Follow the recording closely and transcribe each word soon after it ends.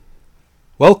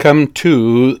Welcome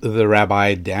to the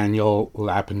Rabbi Daniel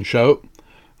Lapin Show,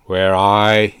 where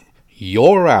I,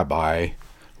 your rabbi,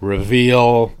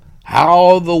 reveal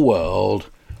how the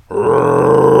world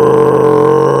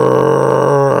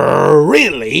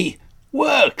really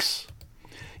works.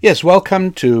 Yes,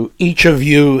 welcome to each of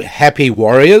you happy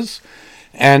warriors.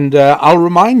 And I'll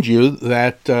remind you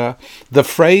that the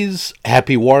phrase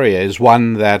happy warrior is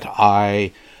one that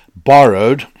I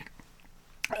borrowed,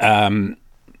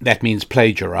 that means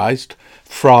plagiarized,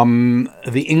 from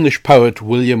the English poet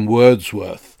William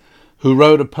Wordsworth, who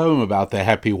wrote a poem about the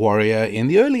happy warrior in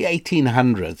the early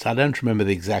 1800s. I don't remember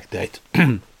the exact date.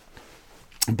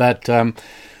 But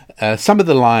some of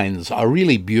the lines are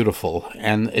really beautiful,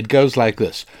 and it goes like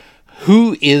this.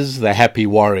 Who is the happy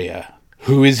warrior?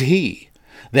 Who is he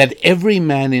that every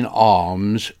man in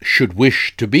arms should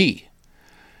wish to be?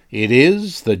 It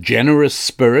is the generous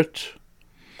spirit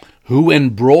who, when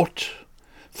brought,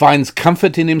 finds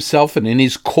comfort in himself and in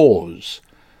his cause,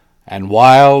 and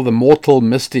while the mortal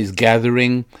mist is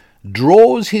gathering,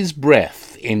 draws his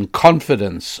breath in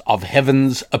confidence of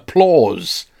heaven's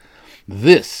applause.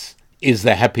 This is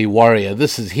the happy warrior,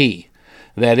 this is he,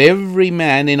 that every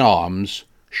man in arms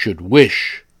should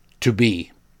wish to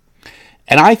be.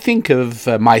 And I think of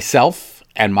myself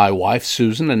and my wife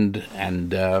Susan and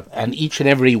each and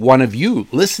every one of you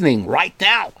listening right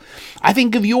now. I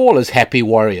think of you all as happy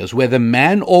warriors, whether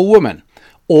man or woman,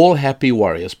 all happy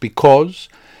warriors, because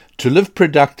to live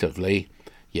productively,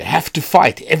 you have to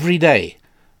fight every day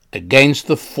against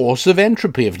the force of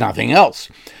entropy, if nothing else.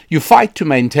 You fight to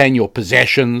maintain your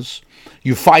possessions.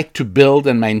 You fight to build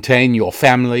and maintain your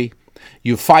family.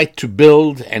 You fight to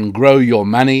build and grow your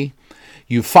money.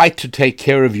 You fight to take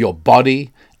care of your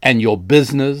body and your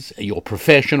business, your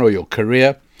profession, or your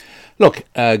career. Look,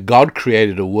 God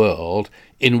created a world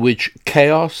in which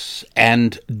chaos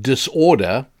and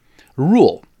disorder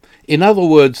rule. In other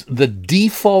words, the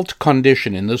default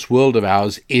condition in this world of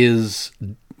ours is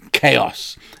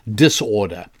chaos,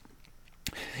 disorder.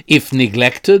 If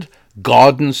neglected,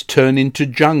 gardens turn into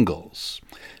jungles,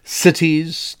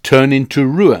 cities turn into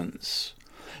ruins,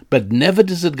 but never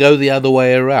does it go the other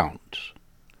way around.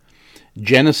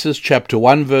 Genesis chapter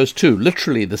 1 verse 2,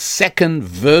 literally the second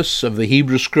verse of the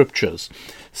Hebrew Scriptures,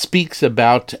 speaks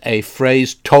about a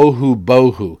phrase tohu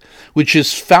bohu, which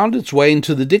has found its way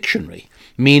into the dictionary,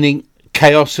 meaning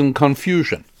chaos and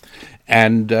confusion.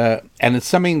 And it's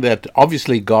something that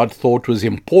obviously God thought was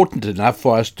important enough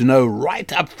for us to know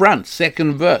right up front,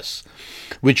 second verse,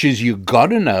 which is you got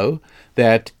to know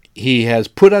that he has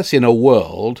put us in a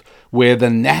world where the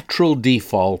natural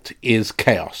default is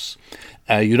chaos.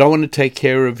 You don't want to take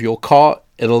care of your car,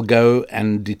 it'll go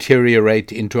and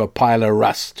deteriorate into a pile of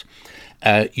rust.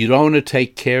 You don't want to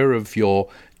take care of your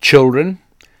children,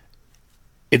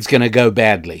 it's going to go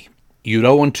badly. You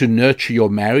don't want to nurture your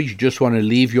marriage, you just want to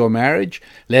leave your marriage,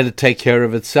 let it take care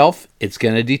of itself, it's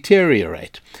going to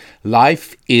deteriorate.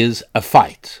 Life is a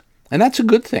fight, and that's a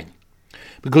good thing,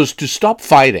 because to stop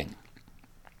fighting,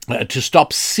 to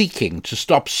stop seeking, to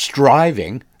stop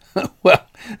striving, well,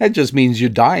 that just means you're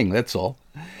dying, that's all.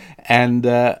 And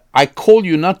I call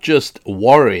you not just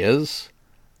warriors,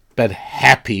 but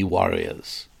happy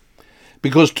warriors.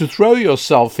 Because to throw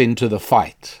yourself into the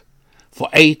fight for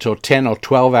 8 or 10 or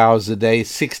 12 hours a day,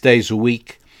 6 days a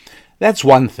week, that's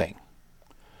one thing.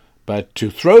 But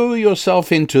to throw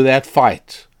yourself into that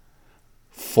fight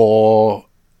for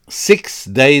 6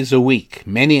 days a week,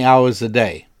 many hours a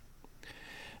day,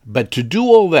 but to do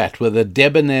all that with a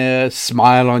debonair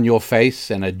smile on your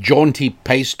face and a jaunty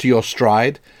pace to your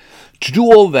stride, to do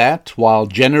all that while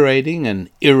generating an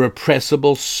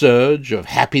irrepressible surge of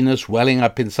happiness welling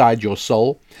up inside your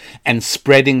soul and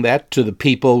spreading that to the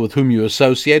people with whom you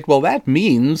associate, well, that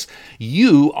means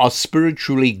you are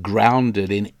spiritually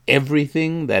grounded in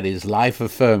everything that is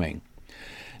life-affirming,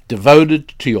 devoted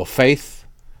to your faith,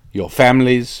 your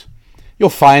families,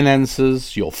 your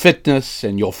finances, your fitness,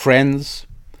 and your friends,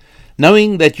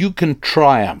 knowing that you can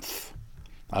triumph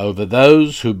over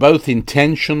those who both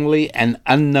intentionally and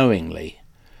unknowingly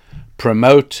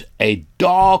promote a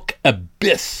dark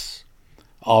abyss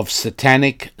of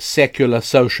satanic secular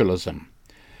socialism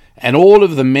and all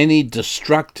of the many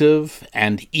destructive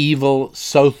and evil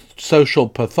social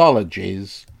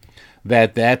pathologies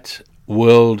that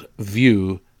world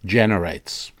view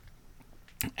generates.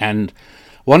 And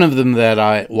one of them that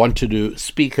I wanted to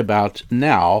speak about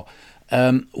now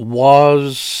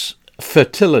was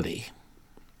fertility.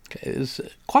 Okay, there's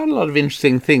quite a lot of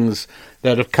interesting things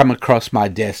that have come across my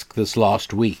desk this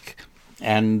last week.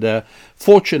 And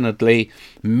fortunately,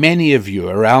 many of you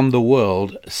around the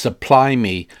world supply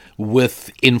me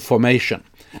with information.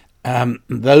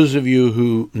 Those of you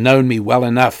who know me well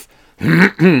enough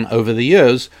over the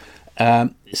years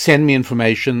send me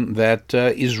information that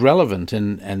is relevant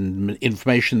and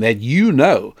information that you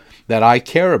know that I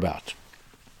care about.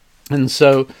 And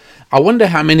so I wonder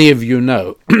how many of you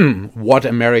know what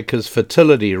America's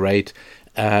fertility rate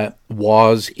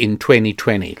was in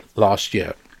 2020, last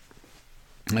year.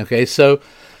 Okay, so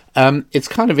it's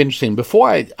kind of interesting. Before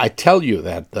I tell you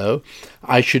that, though,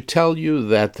 I should tell you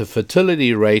that the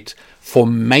fertility rate for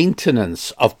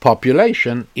maintenance of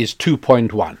population is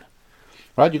 2.1.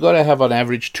 Right? You've got to have on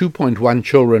average 2.1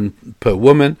 children per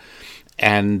woman,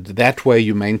 and that way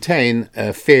you maintain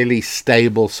a fairly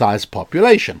stable size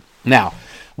population. Now,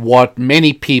 what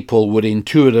many people would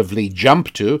intuitively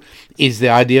jump to is the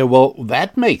idea, well,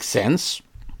 that makes sense.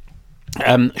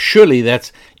 Surely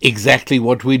that's exactly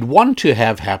what we'd want to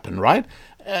have happen, right?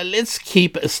 Let's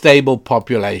keep a stable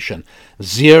population,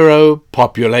 zero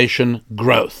population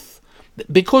growth.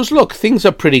 Because, look, things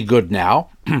are pretty good now,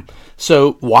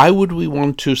 so why would we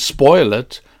want to spoil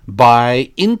it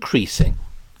by increasing?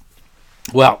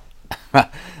 Well,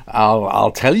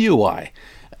 I'll tell you why.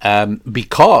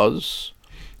 Because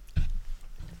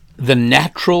the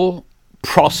natural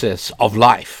process of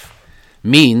life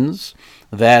means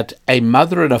that a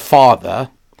mother and a father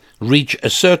reach a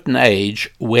certain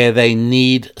age where they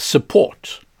need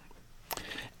support.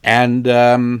 And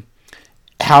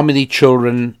how many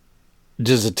children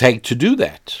does it take to do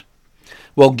that?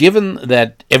 Well, given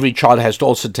that every child has to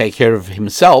also take care of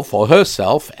himself or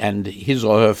herself and his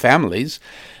or her families,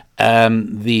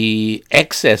 the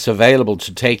excess available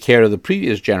to take care of the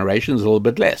previous generation is a little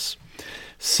bit less.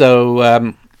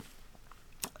 So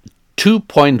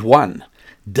 2.1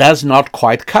 does not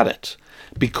quite cut it,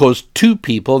 because two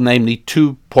people, namely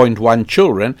 2.1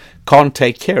 children, can't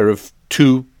take care of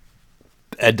two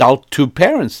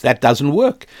parents. That doesn't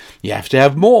work. You have to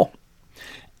have more.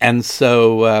 And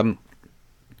so,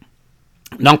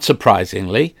 not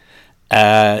surprisingly,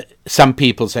 some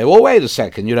people say, well, wait a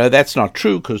second, that's not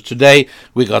true, because today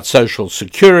we got Social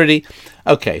Security.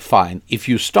 Okay, fine. If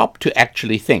you stop to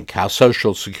actually think how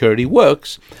Social Security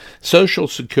works, Social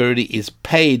Security is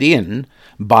paid in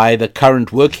by the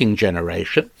current working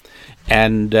generation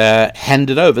and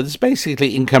handed over. This is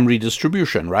basically income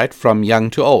redistribution, right, from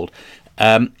young to old.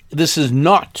 This is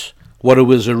not what it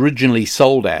was originally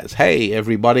sold as. Hey,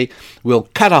 everybody, we'll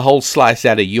cut a whole slice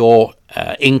out of your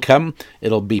income.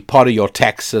 It'll be part of your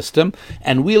tax system,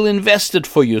 and we'll invest it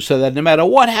for you so that no matter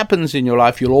what happens in your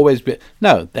life, you'll always be...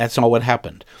 No, that's not what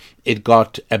happened. It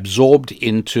got absorbed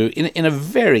into, in a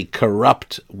very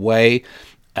corrupt way.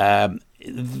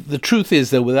 The truth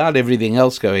is that without everything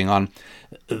else going on,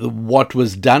 what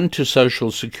was done to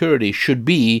Social Security should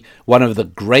be one of the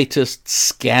greatest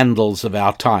scandals of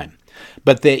our time.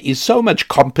 But there is so much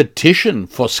competition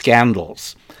for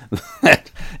scandals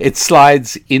that it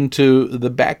slides into the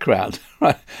background.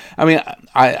 Right? I mean,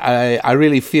 I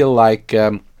really feel like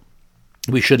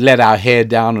we should let our hair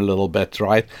down a little bit,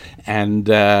 right? And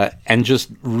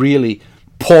just really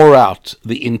pour out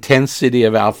the intensity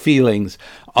of our feelings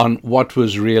on what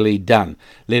was really done,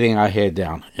 letting our hair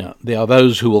down. There are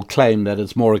those who will claim that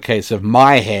it's more a case of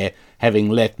my hair having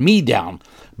let me down,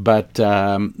 but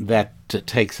that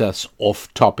takes us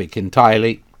off topic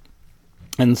entirely.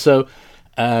 And so,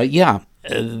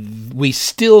 we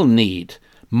still need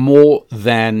more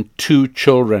than 2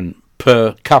 children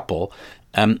per couple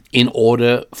in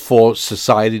order for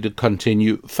society to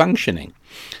continue functioning.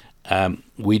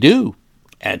 We do.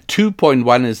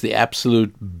 2.1 is the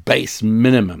absolute base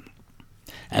minimum.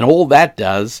 And all that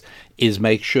does is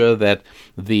make sure that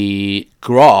the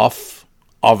graph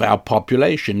of our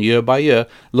population year by year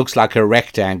looks like a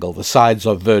rectangle. The sides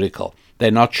are vertical.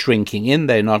 They're not shrinking in,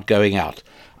 they're not going out.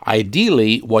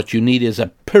 Ideally, what you need is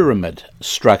a pyramid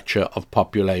structure of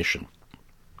population.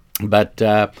 But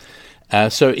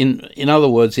so in other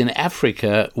words, in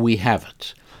Africa, we have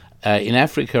it. In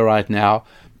Africa right now,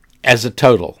 as a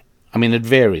total, I mean, it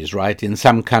varies, right? In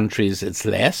some countries, it's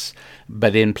less,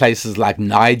 but in places like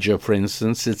Niger, for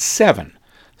instance, it's 7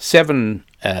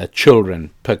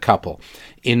 children per couple.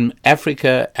 In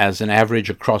Africa, as an average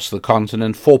across the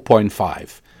continent,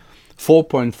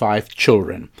 4.5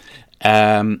 children.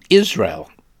 Israel,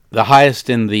 the highest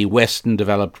in the Western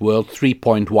developed world,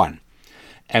 3.1.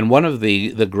 And one of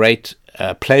the great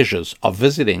pleasures of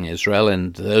visiting Israel,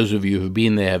 and those of you who've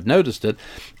been there have noticed it,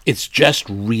 it's just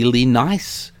really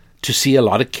nice to see a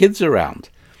lot of kids around.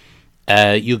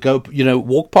 You go,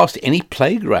 walk past any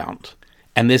playground,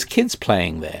 and there's kids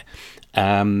playing there.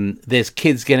 There's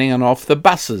kids getting on off the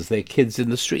buses. There are kids in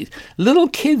the streets. Little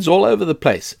kids all over the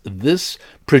place. This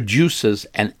produces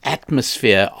an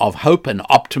atmosphere of hope and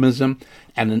optimism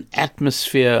and an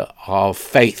atmosphere of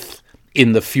faith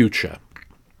in the future.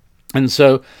 And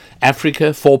so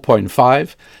Africa,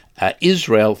 4.5,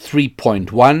 Israel,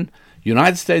 3.1,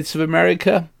 United States of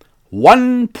America,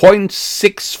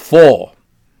 1.64.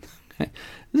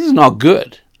 This is not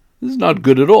good. This is not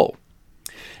good at all.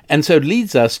 And so it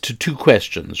leads us to two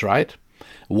questions, right?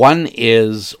 One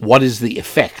is, what is the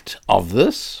effect of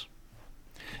this?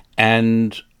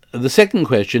 And the second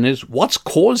question is, what's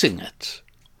causing it?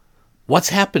 What's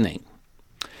happening?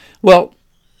 Well,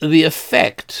 the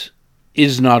effect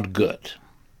is not good.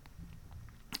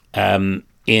 In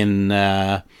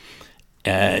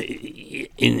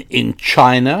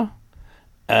China,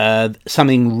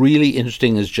 something really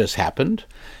interesting has just happened.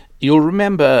 You'll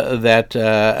remember that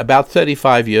about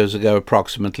 35 years ago,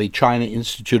 approximately, China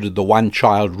instituted the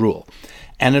one-child rule,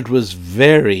 and it was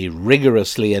very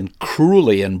rigorously and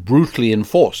cruelly and brutally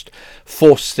enforced.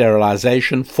 Forced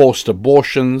sterilization, forced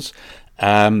abortions.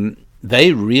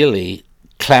 They really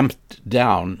clamped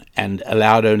down and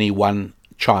allowed only one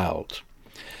child.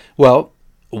 Well,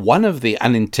 one of the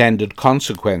unintended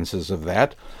consequences of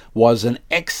that was an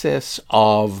excess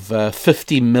of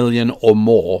 50 million or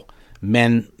more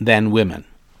men than women.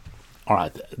 All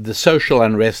right, the social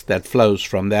unrest that flows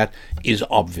from that is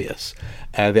obvious.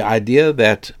 The idea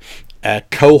that a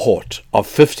cohort of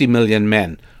 50 million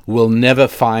men will never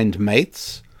find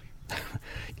mates,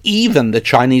 even the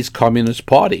Chinese Communist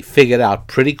Party figured out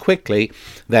pretty quickly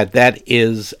that that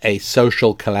is a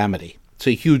social calamity. It's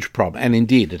a huge problem, and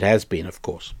indeed it has been, of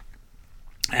course.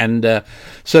 And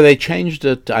so they changed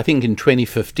it, I think in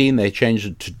 2015, they changed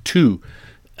it to two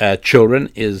children.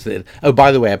 Is that, oh,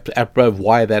 by the way,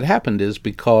 why that happened is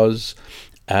because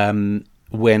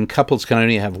when couples can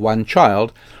only have one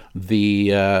child,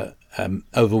 the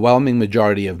overwhelming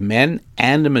majority of men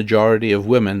and a majority of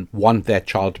women want that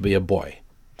child to be a boy.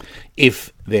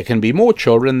 If there can be more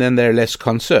children, then they're less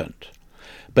concerned.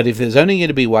 But if there's only going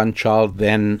to be one child,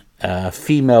 then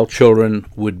female children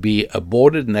would be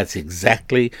aborted, and that's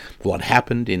exactly what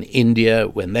happened in India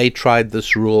when they tried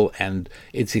this rule, and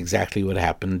it's exactly what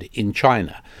happened in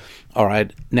China. All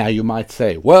right, now you might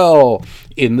say, well,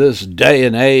 in this day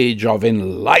and age of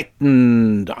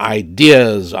enlightened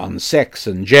ideas on sex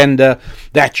and gender,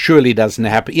 that surely doesn't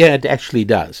happen. Yeah, it actually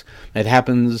does. It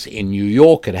happens in New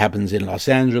York, it happens in Los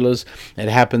Angeles, it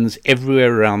happens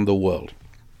everywhere around the world.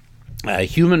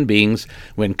 Human beings,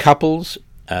 when couples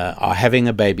are having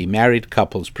a baby, married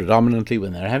couples predominantly,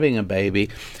 when they're having a baby,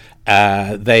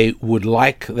 they would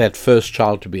like that first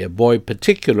child to be a boy,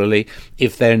 particularly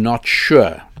if they're not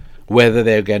sure whether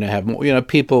they're going to have more.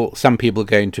 Some people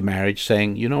go into marriage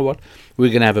saying, you know what, we're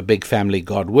going to have a big family,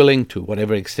 God willing, to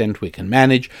whatever extent we can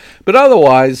manage. But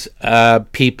otherwise,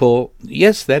 people,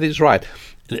 yes, that is right.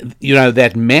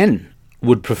 That men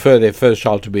would prefer their first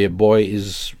child to be a boy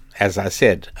is, as I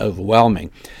said,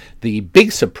 overwhelming. The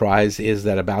big surprise is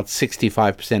that about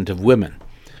 65% of women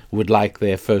would like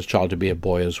their first child to be a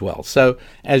boy as well. So,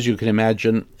 as you can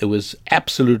imagine, it was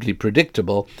absolutely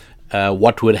predictable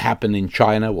what would happen in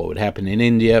China, what would happen in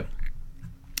India.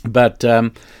 But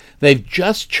they've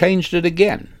just changed it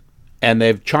again.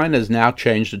 And China's now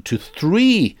changed it to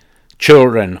 3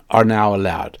 children are now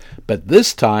allowed. But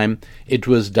this time, it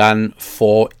was done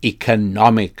for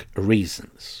economic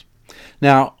reasons.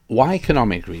 Now, why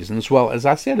economic reasons? Well, as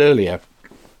I said earlier,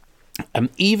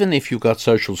 even if you've got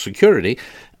Social Security,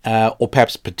 or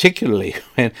perhaps particularly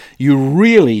when you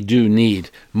really do need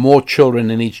more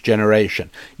children in each generation,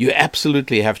 you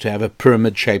absolutely have to have a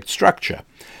pyramid-shaped structure.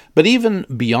 But even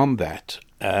beyond that,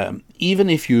 even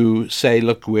if you say,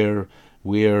 look,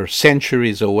 we're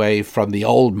centuries away from the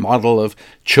old model of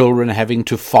children having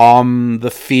to farm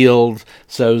the field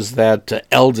so that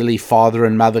elderly father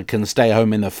and mother can stay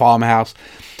home in the farmhouse,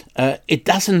 it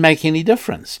doesn't make any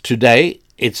difference. Today,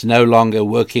 it's no longer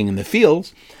working in the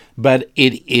fields, but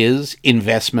it is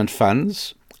investment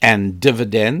funds and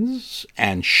dividends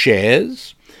and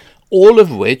shares, all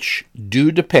of which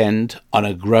do depend on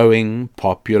a growing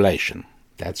population.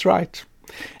 That's right.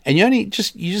 And you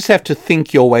just have to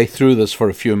think your way through this for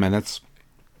a few minutes,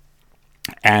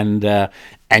 and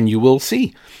you will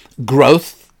see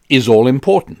growth is all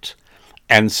important.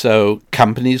 And so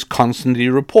companies constantly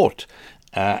report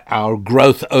our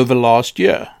growth over last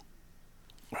year,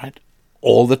 right?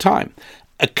 All the time.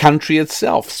 A country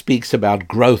itself speaks about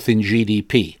growth in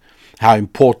GDP, how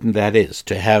important that is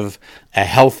to have a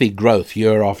healthy growth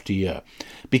year after year,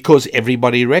 because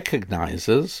everybody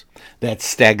recognizes that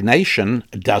stagnation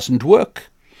doesn't work.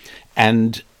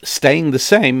 And staying the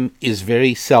same is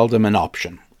very seldom an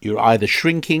option. You're either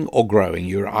shrinking or growing.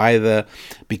 You're either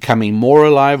becoming more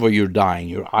alive or you're dying.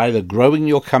 You're either growing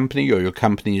your company or your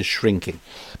company is shrinking.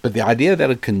 But the idea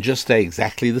that it can just stay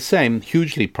exactly the same,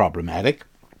 hugely problematic.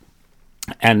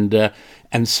 And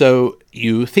so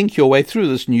you think your way through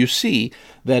this and you see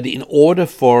that in order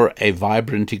for a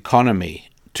vibrant economy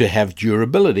to have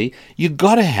durability, you've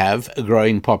got to have a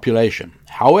growing population.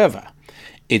 However,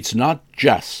 it's not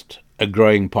just a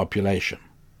growing population.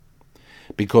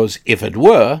 Because if it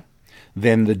were,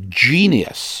 then the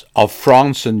genius of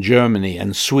France and Germany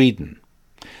and Sweden,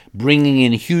 bringing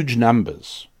in huge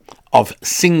numbers of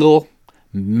single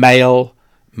male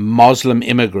Muslim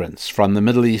immigrants from the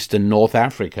Middle East and North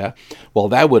Africa, well,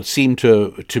 that would seem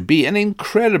to be an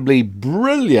incredibly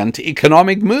brilliant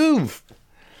economic move.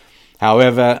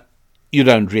 However, you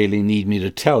don't really need me to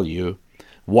tell you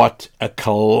what a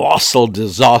colossal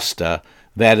disaster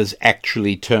that has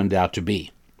actually turned out to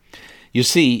be. You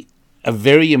see, a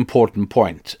very important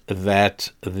point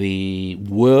that the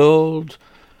world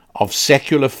of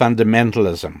secular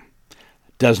fundamentalism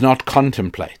does not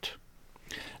contemplate.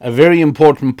 A very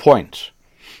important point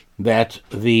that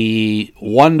the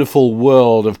wonderful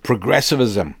world of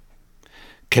progressivism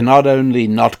can not only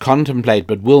not contemplate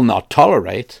but will not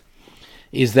tolerate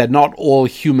is that not all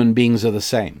human beings are the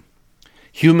same.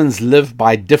 Humans live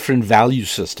by different value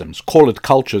systems, call it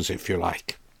cultures if you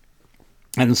like.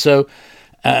 And so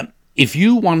if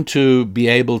you want to be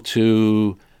able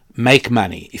to make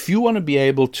money, if you want to be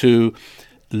able to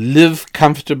live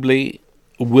comfortably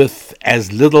with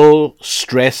as little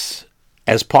stress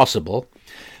as possible,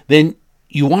 then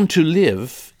you want to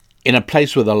live in a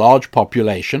place with a large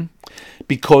population,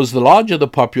 because the larger the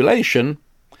population,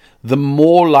 the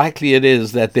more likely it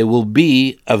is that there will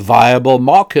be a viable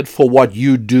market for what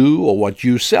you do or what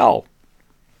you sell.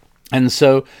 And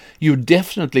so you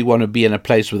definitely want to be in a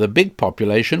place with a big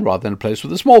population rather than a place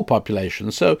with a small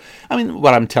population. So, I mean,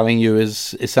 what I'm telling you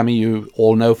is something you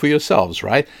all know for yourselves,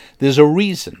 right? There's a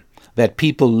reason that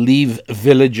people leave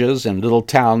villages and little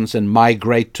towns and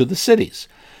migrate to the cities,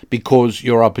 because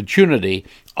your opportunity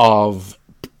of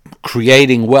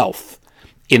creating wealth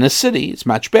in a city is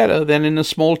much better than in a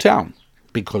small town,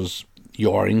 because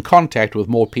you're in contact with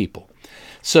more people.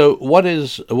 So what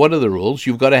are the rules?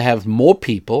 You've got to have more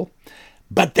people,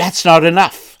 but that's not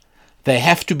enough. They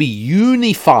have to be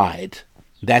unified.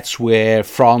 That's where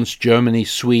France, Germany,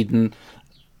 Sweden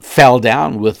fell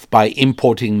down by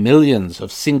importing millions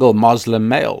of single Muslim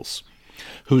males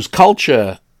whose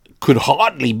culture could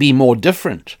hardly be more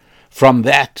different from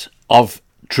that of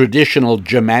traditional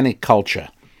Germanic culture,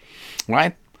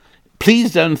 right?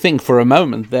 Please don't think for a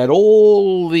moment that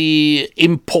all the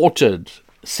imported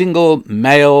single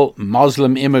male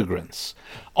Muslim immigrants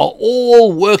are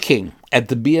all working at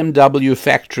the BMW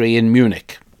factory in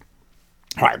Munich.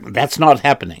 Right, that's not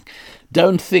happening.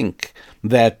 Don't think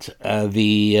that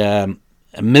the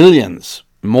millions,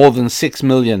 more than 6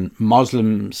 million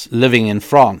Muslims living in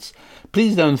France,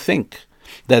 please don't think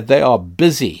that they are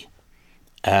busy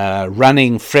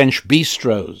running French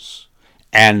bistros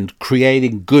and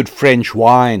creating good French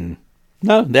wine.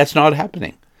 No, that's not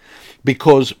happening.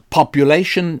 Because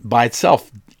population by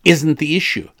itself isn't the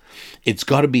issue. It's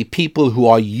got to be people who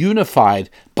are unified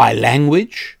by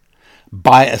language,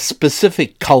 by a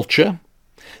specific culture.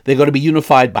 They've got to be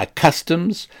unified by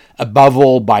customs, above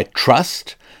all by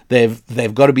trust.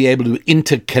 They've got to be able to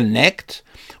interconnect.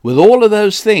 With all of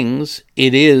those things,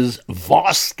 it is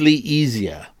vastly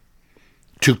easier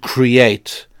to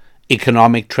create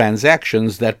economic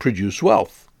transactions that produce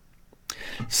wealth.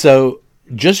 So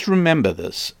just remember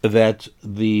this, that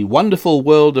the wonderful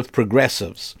world of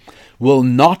progressives will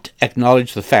not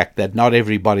acknowledge the fact that not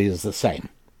everybody is the same,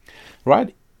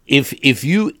 right? If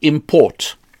you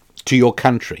import to your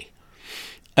country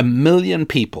 1 million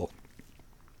people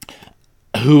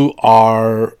who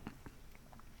are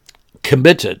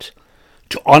committed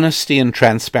to honesty and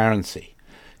transparency,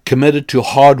 committed to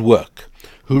hard work,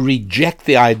 who reject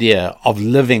the idea of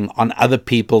living on other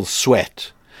people's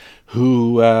sweat,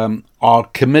 who are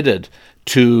committed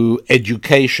to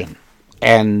education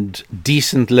and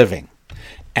decent living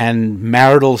and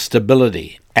marital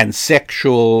stability and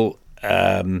sexual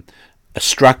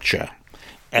structure,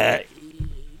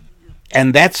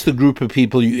 and that's the group of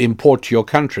people you import to your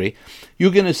country,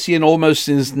 you're going to see an almost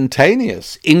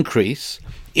instantaneous increase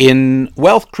in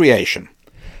wealth creation.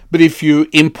 But if you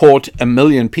import 1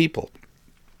 million people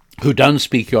who don't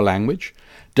speak your language,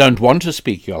 don't want to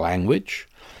speak your language,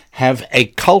 have a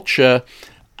culture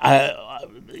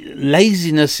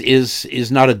laziness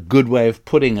is not a good way of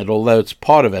putting it, although it's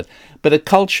part of it, but a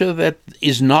culture that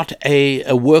is not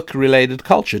a work-related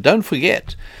culture. Don't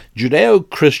forget,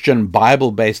 Judeo-Christian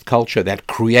Bible-based culture that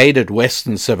created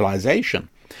Western civilization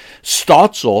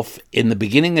starts off in the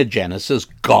beginning of Genesis.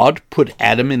 God put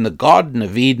Adam in the Garden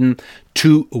of Eden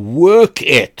to work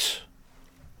it.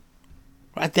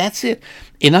 Right? That's it.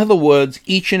 In other words,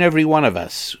 each and every one of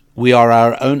us, we are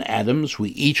our own Adams. We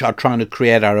each are trying to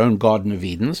create our own Garden of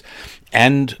Edens,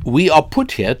 and we are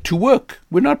put here to work.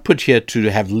 We're not put here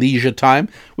to have leisure time.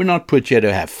 We're not put here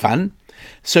to have fun.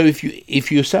 So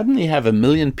if you suddenly have 1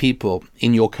 million people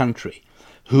in your country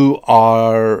who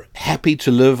are happy to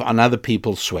live on other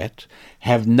people's sweat,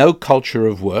 have no culture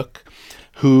of work,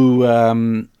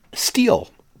 who steal,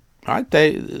 right?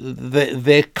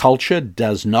 Their culture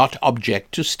does not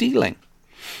object to stealing.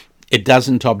 It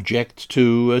doesn't object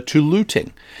to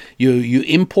looting. You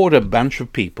import a bunch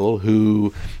of people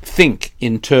who think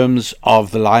in terms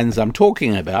of the lines I'm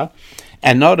talking about,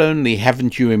 and not only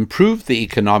haven't you improved the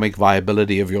economic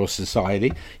viability of your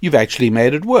society, you've actually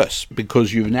made it worse,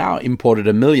 because you've now imported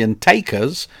 1 million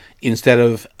takers instead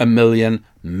of 1 million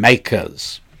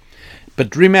makers.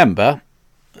 But remember,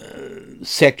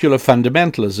 secular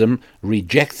fundamentalism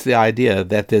rejects the idea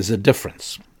that there's a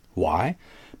difference. Why?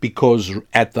 Because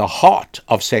at the heart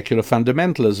of secular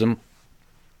fundamentalism,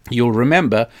 you'll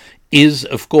remember, is,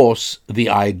 of course, the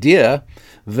idea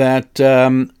that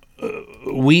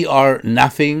we are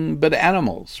nothing but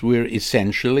animals. We're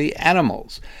essentially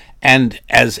animals. And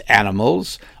as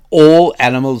animals, all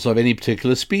animals of any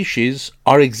particular species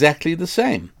are exactly the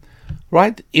same.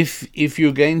 Right? If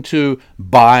you're going to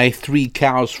buy 3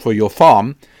 cows for your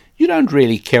farm, you don't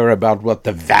really care about what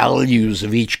the values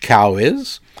of each cow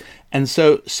is. And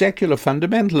so secular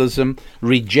fundamentalism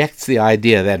rejects the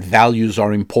idea that values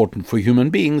are important for human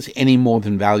beings any more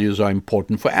than values are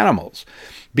important for animals,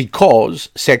 because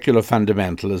secular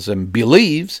fundamentalism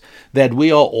believes that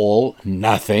we are all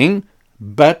nothing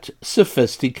but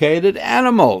sophisticated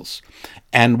animals.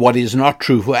 And what is not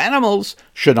true for animals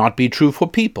should not be true for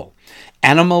people.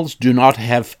 Animals do not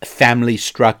have family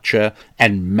structure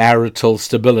and marital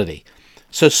stability.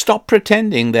 So stop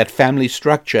pretending that family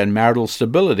structure and marital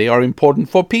stability are important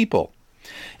for people.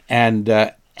 And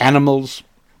animals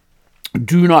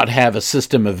do not have a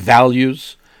system of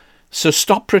values. So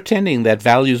stop pretending that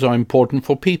values are important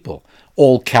for people.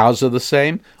 All cows are the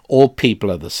same. All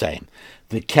people are the same.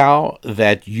 The cow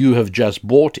that you have just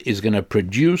bought is going to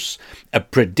produce a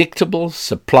predictable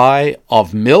supply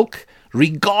of milk,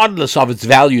 regardless of its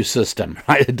value system.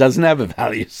 Right? It doesn't have a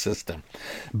value system.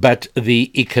 But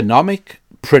the economic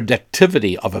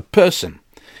productivity of a person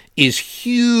is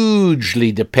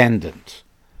hugely dependent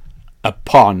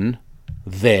upon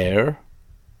their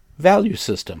value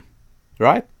system.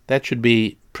 Right? That should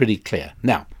be pretty clear.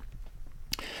 Now,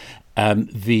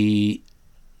 the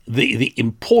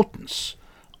importance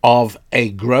of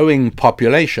a growing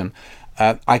population,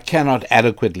 I cannot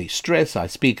adequately stress. I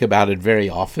speak about it very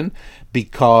often,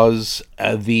 because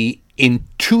the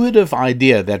intuitive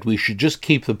idea that we should just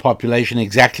keep the population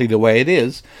exactly the way it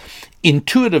is,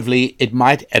 intuitively it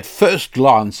might at first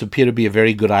glance appear to be a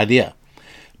very good idea.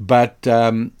 But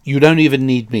you don't even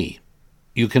need me.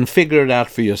 You can figure it out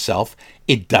for yourself.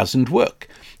 It doesn't work.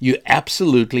 You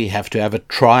absolutely have to have a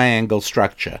triangle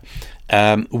structure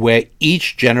where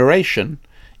each generation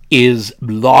is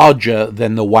larger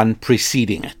than the one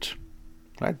preceding it.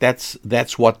 Right?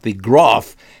 That's what the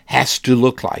graph has to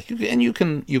look like, and you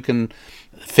can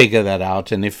figure that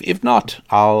out. And if not,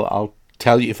 I'll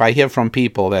tell you. If I hear from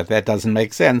people that doesn't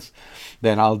make sense,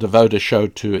 then I'll devote a show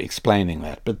to explaining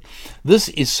that. But this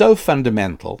is so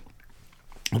fundamental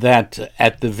that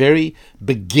at the very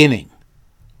beginning,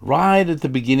 right at the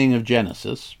beginning of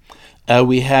Genesis,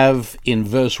 we have in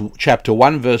chapter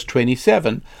 1, verse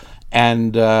 27,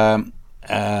 and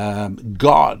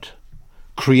God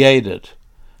created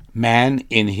man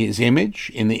in his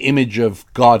image. In the image of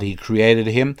God he created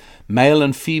him. Male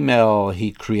and female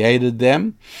he created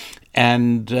them.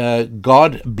 And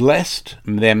God blessed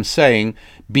them, saying,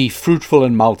 "Be fruitful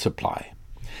and multiply."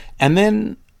 And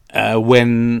then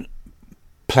when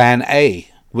plan A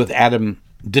with Adam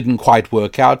didn't quite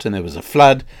work out and there was a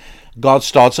flood, God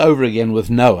starts over again with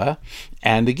Noah.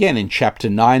 And again in chapter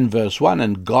 9, verse 1,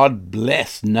 and God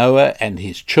blessed Noah and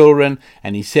his children,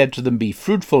 and he said to them, "Be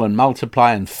fruitful and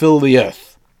multiply and fill the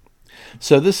earth."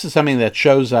 So this is something that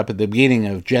shows up at the beginning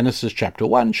of Genesis chapter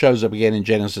 1, shows up again in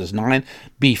Genesis 9,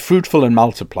 be fruitful and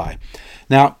multiply.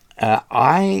 Now,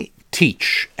 I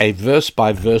teach a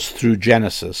verse-by-verse through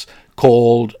Genesis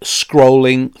called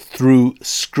Scrolling Through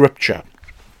Scripture.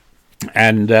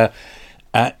 And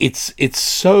It's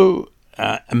so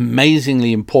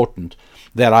amazingly important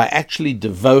that I actually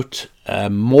devote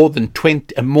more than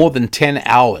 10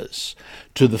 hours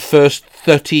to the first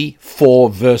 34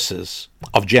 verses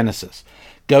of Genesis,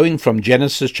 going from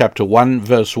Genesis chapter 1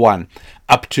 verse 1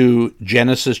 up to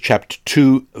Genesis chapter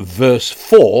 2 verse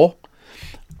 4.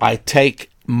 I take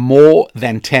more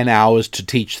than 10 hours to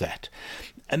teach that.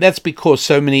 And that's because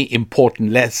so many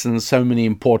important lessons, so many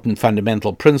important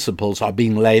fundamental principles are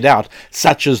being laid out,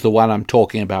 such as the one I'm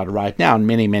talking about right now, and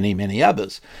many, many, many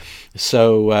others.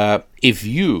 So if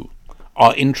you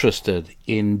are interested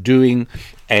in doing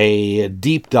a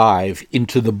deep dive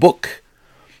into the book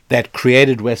that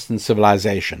created Western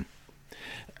civilization,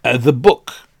 the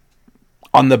book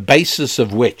on the basis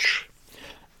of which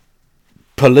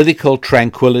political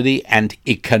tranquility and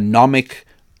economic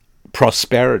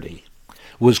prosperity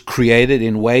was created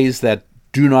in ways that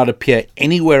do not appear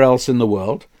anywhere else in the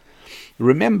world.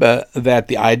 Remember that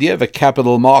the idea of a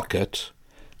capital market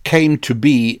came to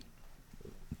be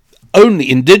only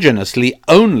indigenously,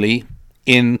 only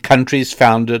in countries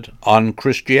founded on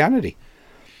Christianity.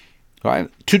 Right?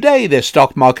 Today there's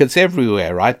stock markets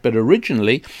everywhere, right? But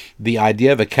originally the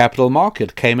idea of a capital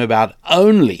market came about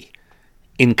only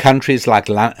in countries like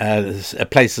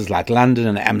places like London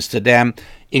and Amsterdam,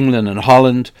 England and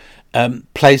Holland,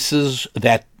 places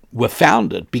that were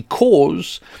founded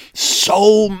because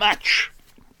so much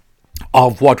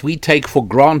of what we take for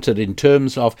granted in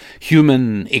terms of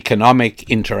human economic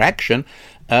interaction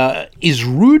is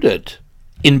rooted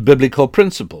in biblical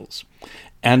principles.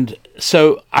 And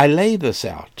so I lay this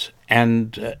out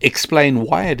and explain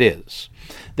why it is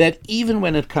that even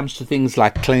when it comes to things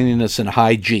like cleanliness and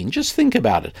hygiene, just think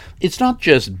about it. It's not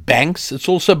just banks, it's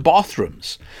also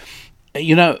bathrooms.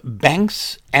 You know,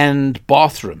 banks and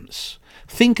bathrooms.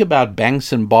 Think about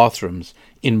banks and bathrooms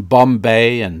in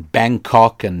Bombay and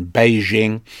Bangkok and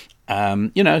Beijing,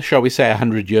 shall we say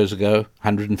 100 years ago,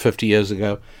 150 years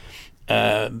ago.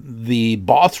 The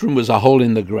bathroom was a hole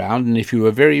in the ground, and if you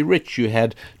were very rich, you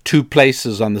had two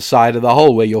places on the side of the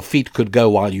hole where your feet could go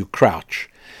while you crouch.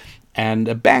 And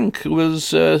a bank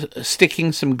was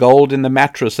sticking some gold in the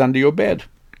mattress under your bed.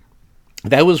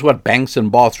 That was what banks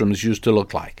and bathrooms used to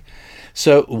look like.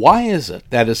 So why is it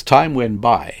that as time went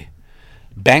by,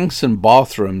 banks and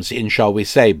bathrooms in, shall we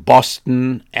say,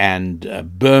 Boston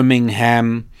and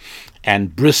Birmingham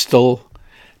and Bristol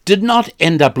did not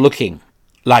end up looking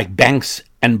like banks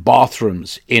and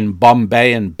bathrooms in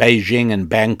Bombay and Beijing and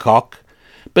Bangkok?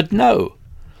 But no,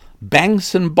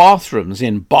 banks and bathrooms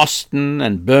in Boston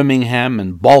and Birmingham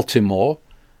and Baltimore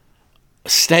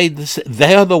stayed the same.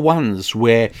 They are the ones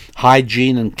where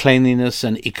hygiene and cleanliness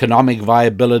and economic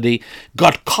viability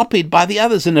got copied by the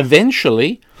others. And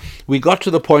eventually we got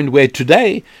to the point where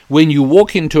today, when you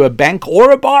walk into a bank or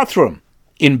a bathroom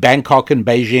in Bangkok and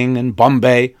Beijing and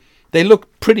Bombay, they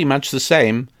look pretty much the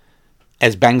same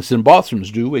as banks and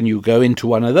bathrooms do when you go into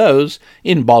one of those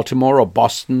in Baltimore or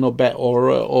Boston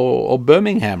or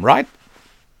Birmingham, right?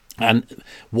 And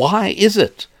why is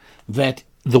it that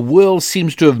the world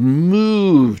seems to have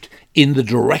moved in the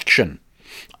direction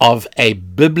of a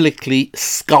biblically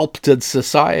sculpted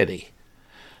society?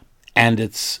 And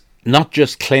it's not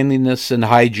just cleanliness and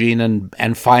hygiene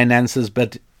and finances,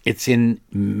 but it's in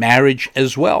marriage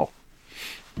as well.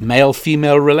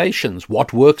 Male-female relations,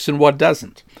 what works and what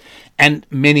doesn't. And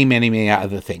many, many, many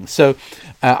other things. So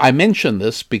I mention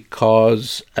this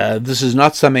because this is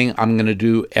not something I'm going to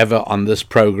do ever on this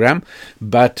program.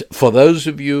 But for those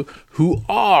of you who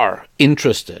are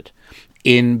interested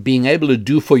in being able to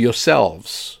do for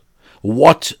yourselves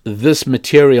what this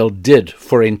material did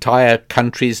for entire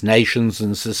countries, nations,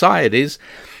 and societies,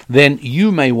 then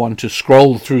you may want to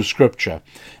scroll through Scripture.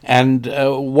 And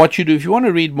what you do, if you want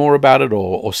to read more about it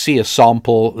or see a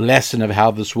sample lesson of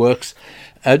how this works,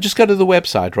 just go to the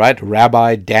website, right?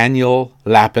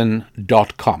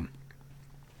 RabbiDanielLapin.com.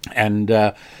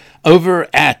 And over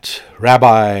at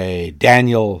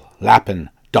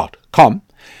RabbiDanielLapin.com,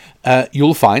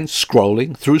 you'll find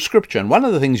scrolling through Scripture. And one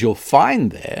of the things you'll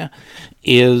find there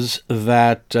is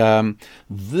that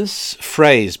this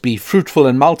phrase, be fruitful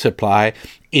and multiply,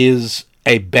 is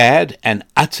a bad and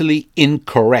utterly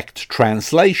incorrect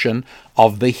translation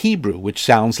of the Hebrew, which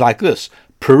sounds like this: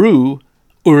 Peru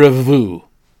uravu.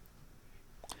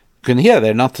 You can hear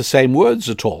they're not the same words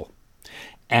at all.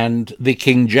 And the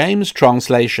King James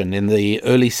translation in the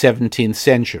early 17th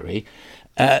century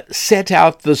set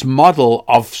out this model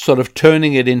of sort of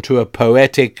turning it into a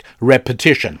poetic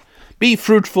repetition. Be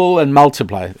fruitful and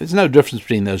multiply. There's no difference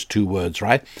between those two words,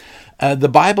 right? The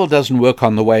Bible doesn't work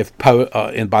on the way of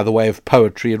by the way of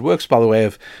poetry. It works by the way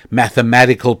of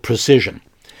mathematical precision.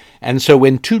 And so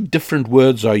when two different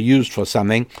words are used for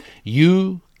something,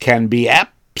 you can be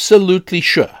absolutely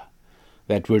sure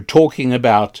that we're talking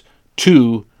about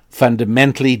two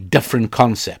fundamentally different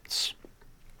concepts.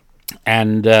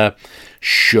 And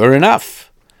sure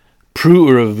enough, Pru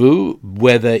Uravu,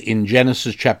 whether in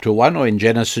Genesis chapter 1 or in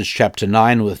Genesis chapter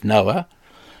 9 with Noah,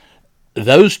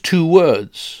 those two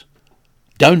words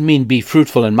don't mean be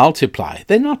fruitful and multiply.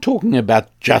 They're not talking about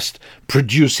just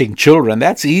producing children.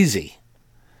 That's easy.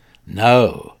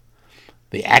 No.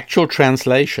 The actual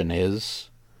translation is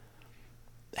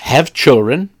have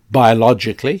children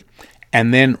biologically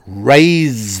and then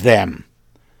raise them,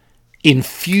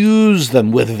 infuse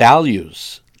them with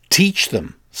values, teach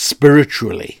them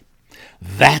spiritually.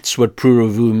 That's what Pru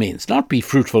Uravu means. Not be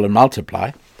fruitful and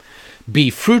multiply. Be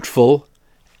fruitful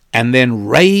and then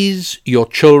raise your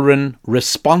children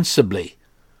responsibly,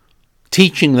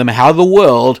 teaching them how the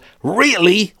world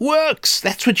really works.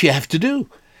 That's what you have to do.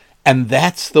 And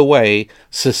that's the way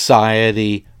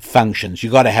society functions.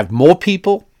 You've got to have more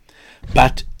people,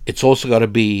 but it's also got to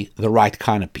be the right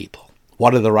kind of people.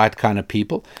 What are the right kind of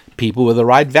people? People with the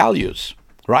right values,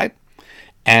 right?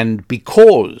 And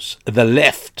because the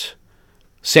left,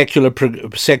 secular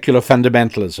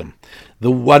fundamentalism,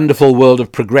 the wonderful world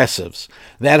of progressives,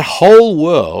 that whole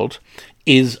world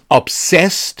is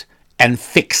obsessed and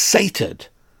fixated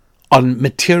on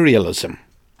materialism.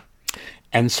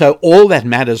 And so all that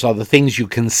matters are the things you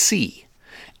can see.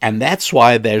 And that's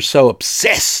why they're so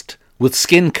obsessed with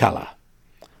skin color.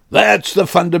 That's the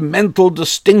fundamental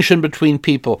distinction between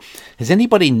people. Has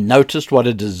anybody noticed what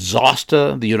a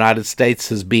disaster the United States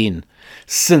has been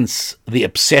since the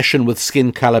obsession with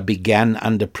skin color began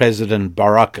under President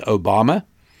Barack Obama?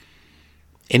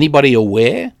 Anybody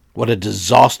aware what a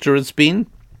disaster it's been?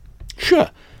 Sure,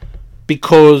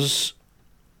 because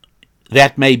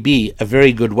that may be a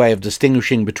very good way of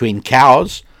distinguishing between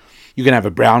cows. You can have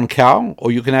a brown cow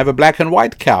or you can have a black and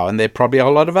white cow, and there probably are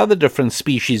a lot of other different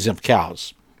species of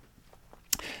cows.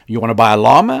 You want to buy a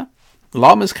llama?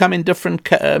 Llamas come in different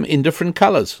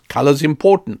colors. Color's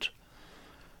important.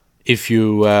 If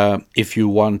you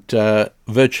want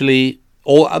virtually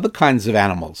all other kinds of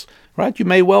animals, right? You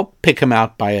may well pick them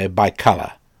out by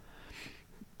color.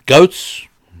 Goats,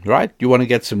 right? You want to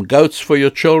get some goats for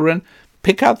your children?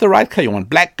 Pick out the right color. You want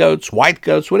black goats, white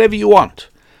goats, whatever you want.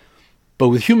 But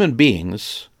with human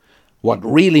beings, what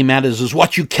really matters is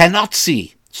what you cannot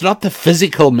see. It's not the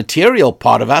physical, material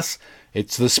part of us.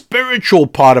 It's the spiritual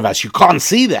part of us. You can't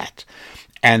see that.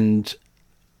 And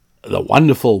the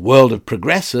wonderful world of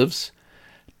progressives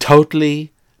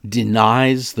totally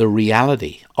denies the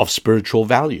reality of spiritual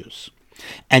values.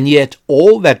 And yet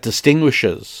all that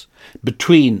distinguishes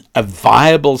between a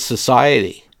viable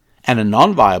society and a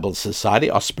non-viable society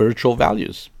are spiritual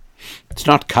values. It's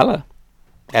not color.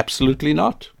 Absolutely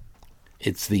not.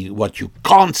 It's what you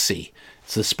can't see.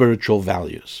 It's the spiritual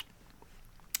values.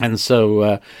 And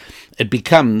so it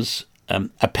becomes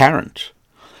apparent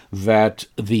that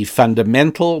the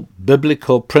fundamental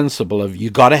biblical principle of you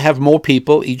got to have more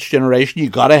people each generation, you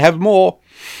got to have more.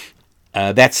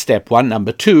 That's step one.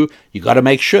 Number two, you got to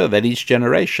make sure that each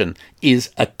generation is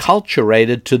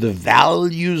acculturated to the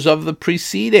values of the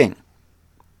preceding.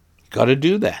 You got to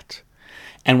do that.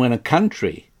 And when a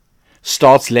country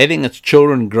starts letting its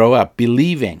children grow up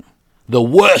believing the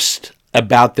worst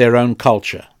about their own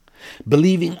culture,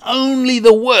 believing only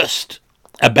the worst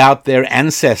about their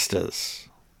ancestors,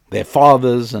 their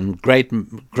fathers and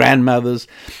great-grandmothers,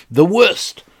 the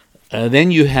worst, then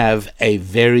you have a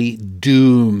very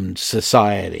doomed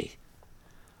society,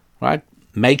 right?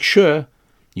 Make sure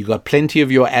you got plenty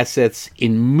of your assets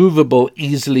in movable,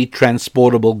 easily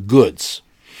transportable goods,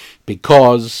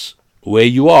 because where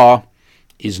you are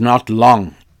is not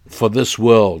long for this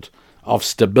world of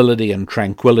stability and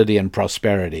tranquility and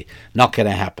prosperity. Not going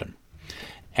to happen.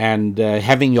 And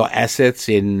having your assets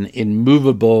in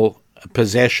movable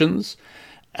possessions,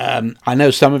 I know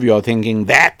some of you are thinking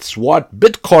that's what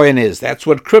Bitcoin is, that's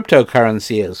what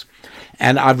cryptocurrency is.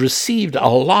 And I've received a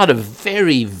lot of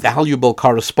very valuable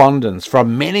correspondence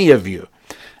from many of you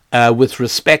with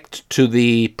respect to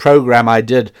the program I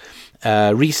did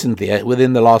recently,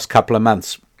 within the last couple of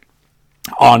months,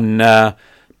 on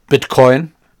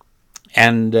Bitcoin.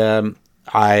 And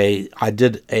I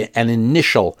did an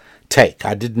initial take.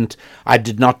 I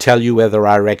did not tell you whether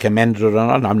I recommended it or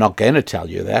not. I'm not going to tell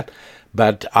you that,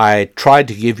 but I tried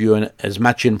to give you as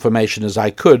much information as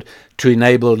I could to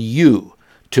enable you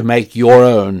to make your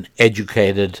own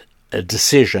educated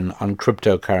decision on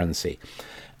cryptocurrency.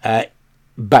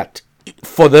 But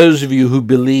for those of you who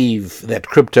believe that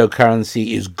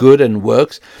cryptocurrency is good and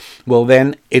works, well,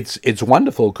 then it's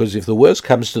wonderful, because if the worst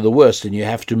comes to the worst and you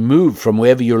have to move from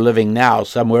wherever you're living now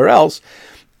somewhere else,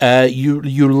 you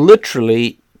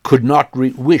literally could not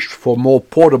wish for more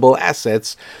portable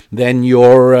assets than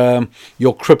your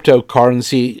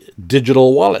cryptocurrency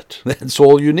digital wallet. That's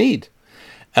all you need.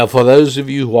 For those of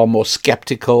you who are more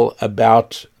skeptical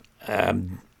about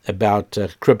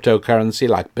cryptocurrency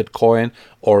like Bitcoin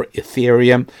or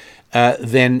Ethereum,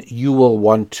 then you will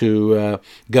want to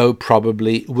go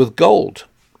probably with gold,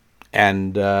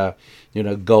 and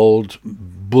gold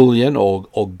bullion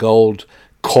or gold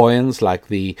coins like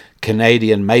the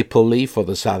Canadian maple leaf or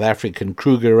the South African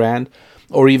Kruger rand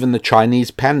or even the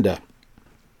Chinese panda.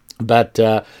 But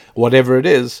whatever it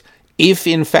is, if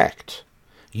in fact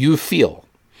you feel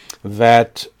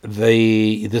that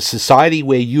the society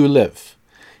where you live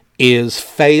is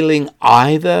failing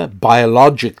either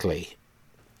biologically,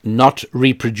 not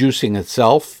reproducing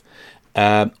itself,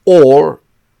 or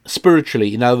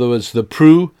spiritually, in other words, the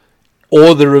Pru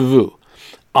or the Revu,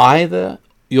 either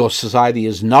your society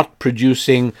is not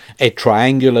producing a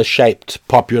triangular-shaped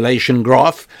population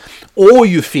graph, or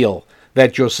you feel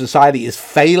that your society is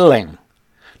failing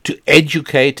to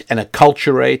educate and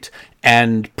acculturate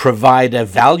and provide a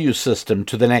value system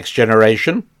to the next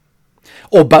generation,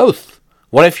 or both.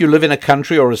 What if you live in a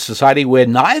country or a society where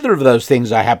neither of those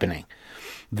things are happening?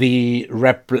 The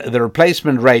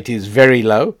replacement rate is very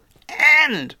low,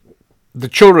 and the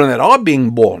children that are being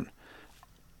born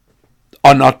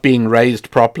are not being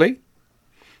raised properly.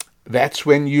 That's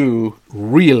when you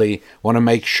really want to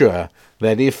make sure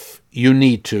that if you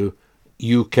need to,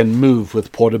 you can move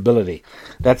with portability.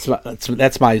 That's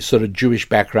my sort of Jewish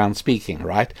background speaking,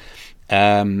 right?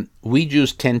 We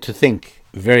Jews tend to think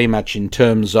very much in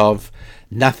terms of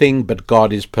nothing but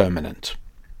God is permanent.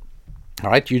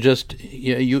 All right,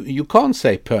 you can't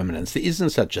say permanence. There isn't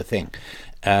such a thing.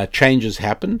 Changes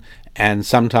happen, and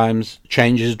sometimes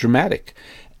change is dramatic.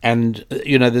 And,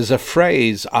 there's a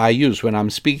phrase I use when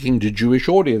I'm speaking to Jewish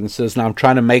audiences, and I'm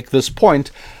trying to make this point.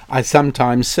 I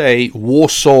sometimes say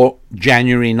Warsaw,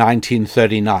 January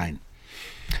 1939.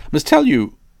 I must tell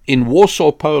you, in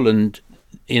Warsaw, Poland,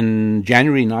 in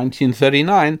January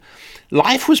 1939,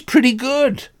 life was pretty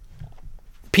good.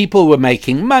 People were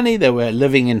making money, they were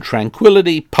living in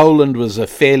tranquility. Poland was a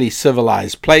fairly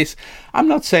civilized place. I'm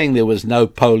not saying there was no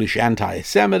Polish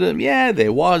anti-Semitism. Yeah,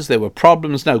 there were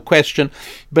problems, no question.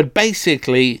 But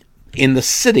basically, in the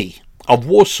city of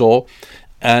Warsaw,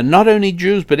 not only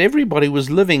Jews, but everybody was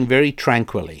living very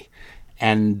tranquilly.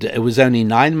 And it was only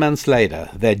 9 months later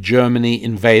that Germany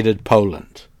invaded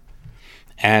Poland.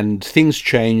 And things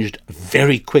changed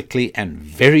very quickly and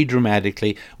very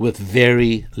dramatically with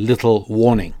very little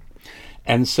warning.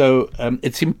 And so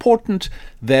it's important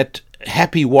that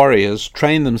happy warriors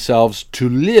train themselves to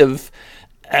live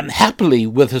happily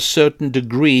with a certain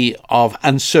degree of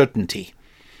uncertainty,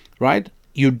 right?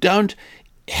 You don't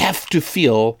have to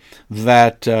feel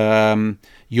that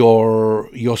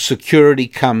your security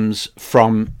comes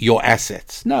from your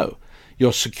assets. No,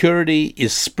 your security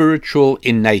is spiritual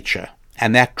in nature,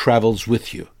 and that travels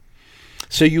with you.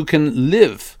 So you can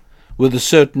live with a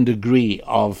certain degree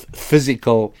of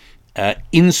physical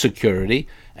insecurity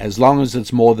as long as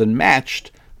it's more than matched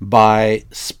by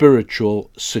spiritual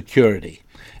security.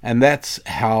 And that's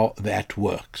how that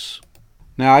works.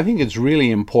 Now, I think it's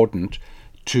really important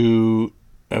to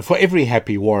for every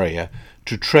happy warrior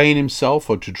to train himself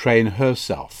or to train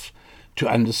herself to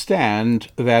understand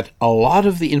that a lot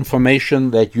of the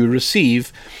information that you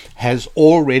receive has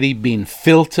already been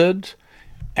filtered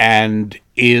and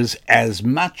is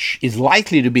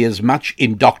likely to be as much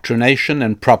indoctrination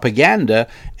and propaganda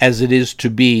as it is to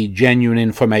be genuine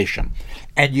information.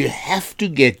 And you have to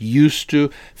get used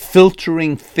to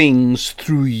filtering things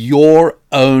through your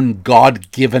own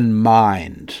God-given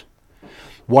mind.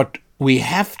 What we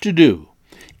have to do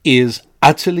is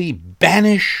utterly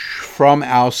banish from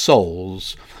our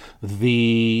souls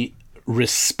the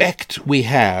respect we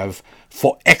have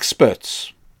for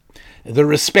experts, the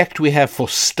respect we have for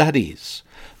studies,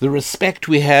 the respect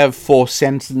we have for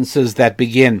sentences that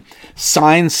begin,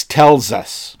 "Science tells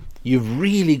us." You've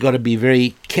really got to be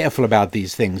very careful about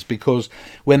these things, because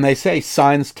when they say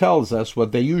science tells us,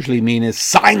 what they usually mean is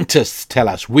scientists tell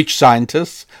us. Which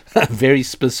scientists? Very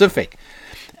specific.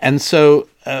 And so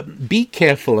be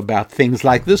careful about things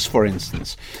like this, for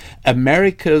instance.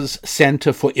 America's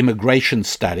Center for Immigration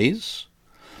Studies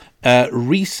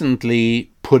recently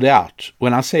put out,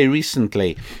 when I say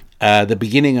recently, the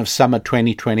beginning of summer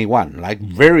 2021, like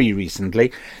very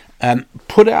recently,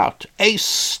 put out a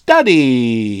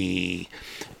study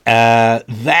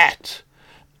that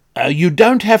you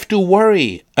don't have to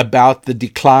worry about the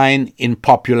decline in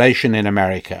population in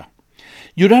America.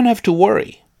 You don't have to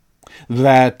worry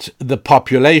that the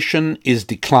population is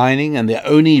declining, and the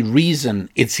only reason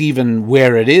it's even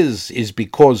where it is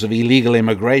because of illegal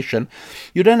immigration.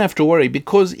 You don't have to worry,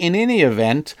 because in any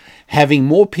event, having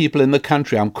more people in the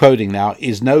country, I'm quoting now,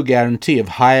 is no guarantee of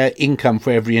higher income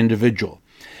for every individual.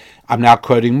 I'm now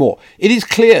quoting more. It is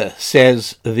clear,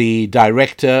 says the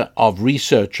director of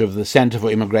research of the Center for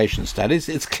Immigration Studies,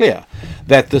 it's clear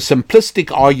that the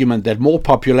simplistic argument that more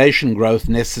population growth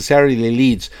necessarily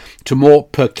leads to more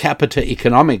per capita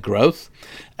economic growth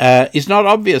is not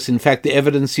obvious. In fact, the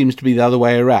evidence seems to be the other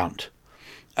way around.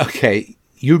 Okay,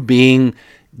 you're being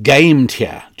gamed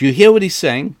here. Do you hear what he's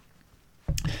saying?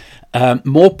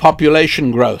 More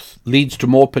population growth leads to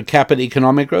more per capita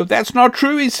economic growth. That's not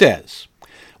true, he says.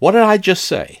 What did I just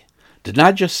say? Didn't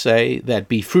I just say that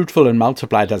be fruitful and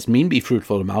multiply doesn't mean be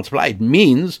fruitful and multiply? It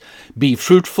means be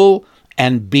fruitful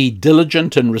and be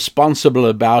diligent and responsible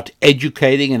about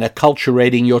educating and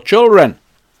acculturating your children.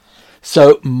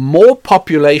 So more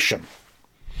population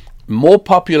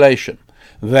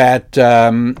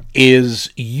that is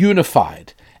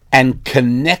unified and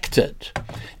connected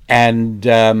and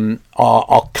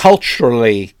are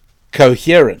culturally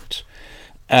coherent.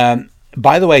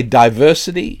 By the way,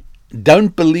 diversity,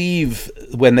 don't believe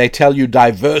when they tell you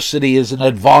diversity is an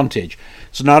advantage.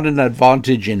 It's not an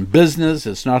advantage in business.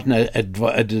 It's not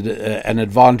an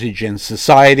advantage in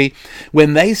society.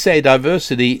 When they say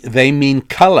diversity, they mean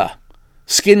color,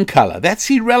 skin color. That's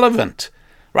irrelevant,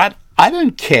 right? I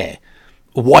don't care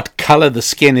what color the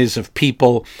skin is of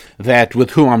people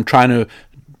with whom I'm trying to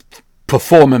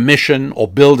perform a mission or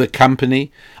build a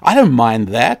company. I don't mind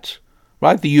that.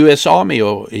 Right, the U.S. Army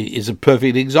is a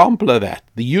perfect example of that.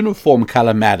 The uniform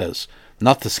color matters,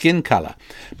 not the skin color.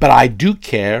 But I do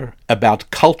care about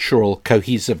cultural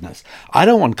cohesiveness. I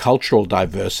don't want cultural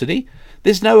diversity.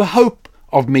 There's no hope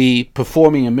of me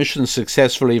performing a mission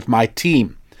successfully if my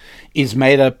team is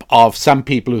made up of some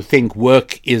people who think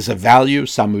work is a value,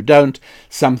 some who don't.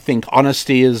 Some think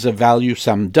honesty is a value,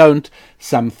 some don't.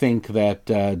 Some think that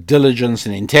diligence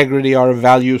and integrity are a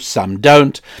value, some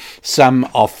don't. Some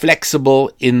are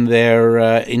flexible in their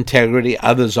integrity,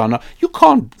 others are not. You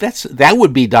can't, that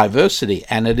would be diversity,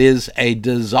 and it is a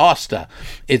disaster.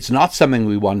 It's not something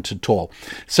we want at all.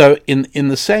 So in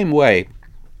the same way,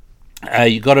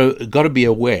 you got to be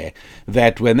aware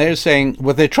that when they're saying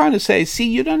what they're trying to say, see,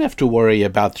 you don't have to worry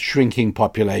about shrinking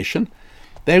population.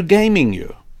 They're gaming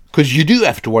you, because you do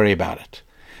have to worry about it.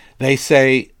 They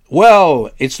say,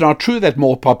 well, it's not true that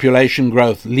more population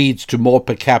growth leads to more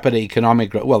per capita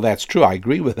economic growth. Well, that's true. I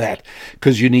agree with that,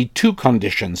 because you need two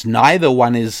conditions. Neither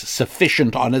one is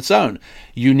sufficient on its own.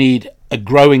 You need a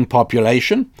growing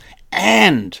population,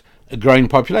 and a growing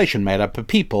population made up of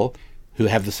people who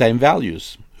have the same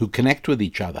values, who connect with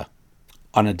each other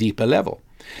on a deeper level.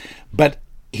 But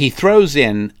he throws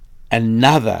in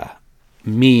another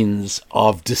means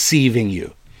of deceiving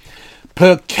you.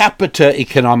 Per capita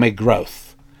economic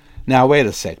growth. Now, wait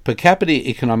a sec. Per capita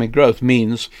economic growth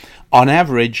means, on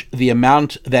average, the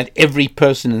amount that every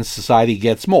person in society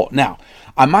gets more. Now,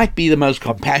 I might be the most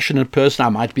compassionate person, I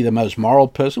might be the most moral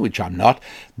person, which I'm not,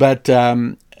 but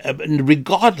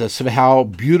regardless of how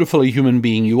beautiful a human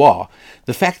being you are,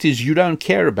 the fact is you don't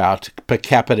care about per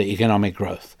capita economic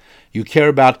growth. You care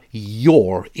about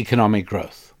your economic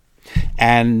growth.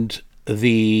 And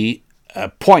the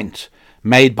point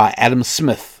made by Adam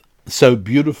Smith so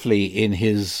beautifully in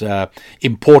his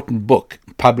important book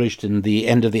published in the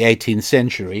end of the 18th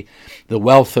century, The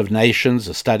Wealth of Nations,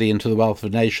 a study into the wealth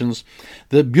of nations.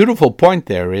 The beautiful point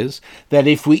there is that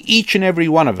if we, each and every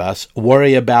one of us,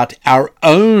 worry about our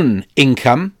own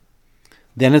income,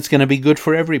 then it's going to be good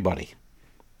for everybody.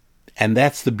 And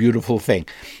that's the beautiful thing.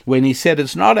 When he said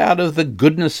it's not out of the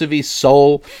goodness of his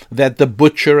soul that the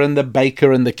butcher and the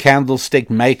baker and the candlestick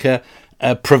maker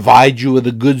provide you with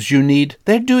the goods you need,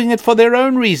 they're doing it for their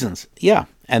own reasons. Yeah.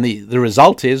 And the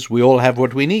result is we all have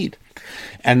what we need.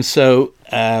 And so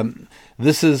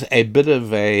this is a bit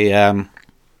of it's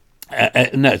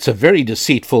a very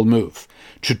deceitful move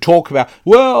to talk about,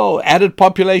 well, added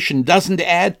population doesn't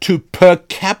add to per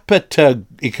capita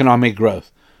economic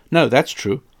growth. No, that's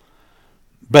true.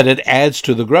 But it adds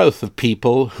to the growth of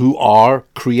people who are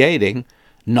creating,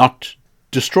 not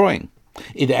destroying.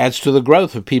 It adds to the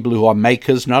growth of people who are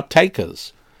makers, not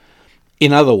takers.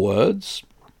 In other words,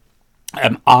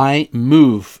 I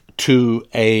move to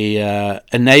a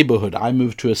neighborhood, I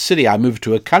move to a city, I move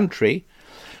to a country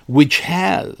which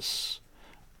has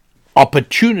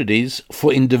opportunities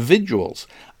for individuals.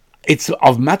 It's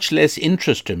of much less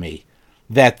interest to me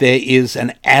that there is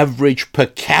an average per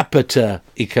capita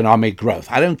economic growth.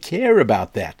 I don't care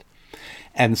about that.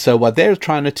 And so what they're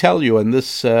trying to tell you in this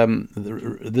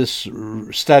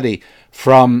study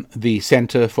from the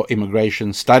Center for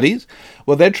Immigration Studies,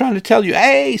 well, they're trying to tell you,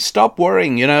 hey, stop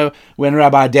worrying. When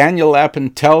Rabbi Daniel Lapin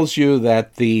tells you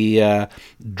that the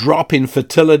drop in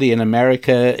fertility in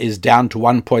America is down to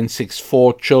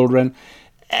 1.64 children,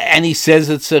 and he says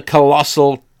it's a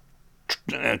colossal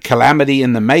calamity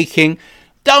in the making,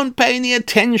 don't pay any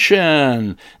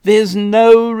attention. There's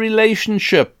no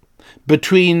relationship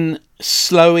between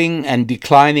slowing and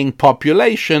declining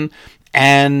population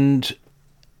and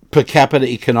per capita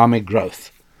economic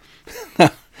growth.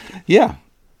 Yeah,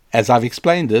 as I've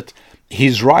explained it,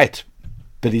 he's right,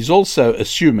 but he's also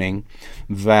assuming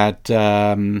that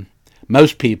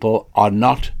most people are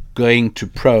not going to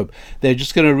probe. They're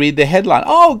just going to read the headline.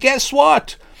 Oh, guess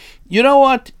what? You know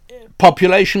what?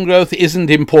 Population growth isn't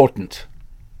important.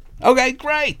 Okay,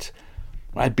 great.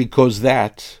 Right, because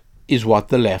that is what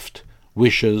the left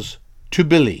wishes to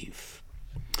believe.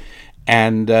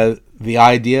 And the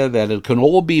idea that it can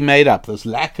all be made up, this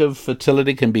lack of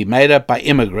fertility can be made up by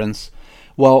immigrants.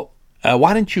 Well,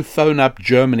 why don't you phone up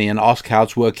Germany and ask how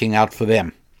it's working out for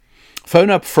them? Phone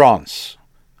up France.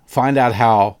 Find out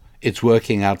how it's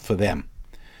working out for them.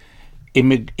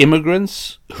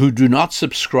 Immigrants who do not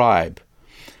subscribe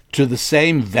to the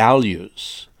same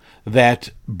values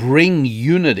that bring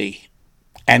unity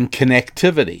and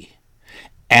connectivity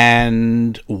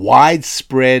and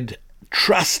widespread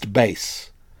trust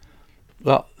base,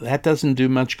 well, that doesn't do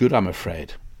much good, I'm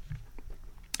afraid.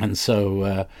 And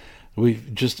so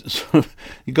we've just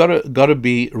you got to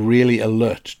be really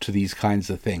alert to these kinds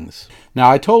of things.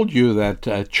 Now, I told you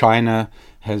that China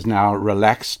has now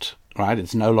relaxed. Right,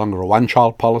 it's no longer a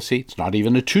one-child policy. It's not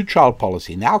even a two-child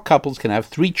policy. Now couples can have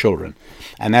 3 children,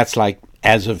 and that's like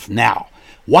as of now.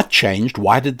 What changed?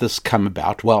 Why did this come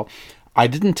about? Well, I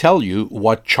didn't tell you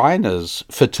what China's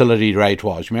fertility rate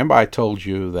was. Remember, I told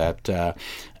you that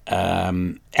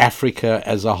Africa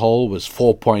as a whole was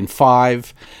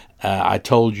 4.5. I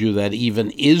told you that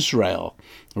even Israel,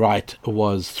 right,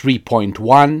 was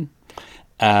 3.1.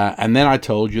 And then I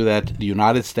told you that the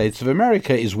United States of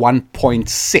America is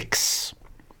 1.6.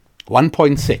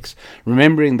 1.6.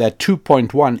 Remembering that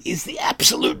 2.1 is the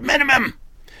absolute minimum.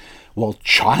 Well,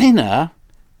 China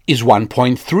is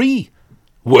 1.3.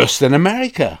 Worse than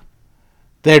America.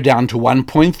 They're down to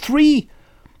 1.3.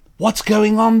 What's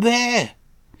going on there?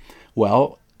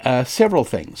 Well, several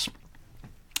things.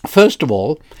 First of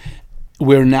all,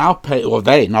 we're now paying, or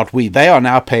they, not we, they are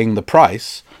now paying the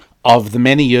price of the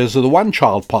many years of the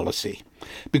one-child policy.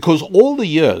 Because all the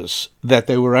years that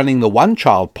they were running the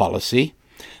one-child policy,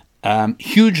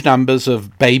 huge numbers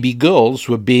of baby girls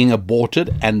were being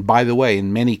aborted, and by the way,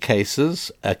 in many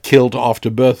cases, killed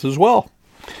after birth as well.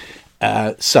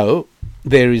 So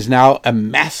there is now a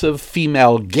massive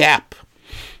female gap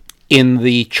in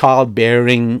the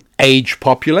childbearing age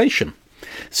population.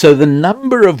 So the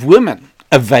number of women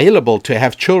available to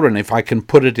have children, if I can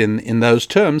put it in those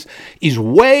terms, is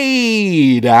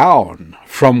way down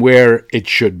from where it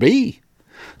should be.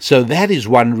 So that is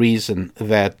one reason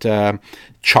that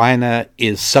China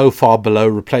is so far below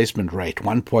replacement rate,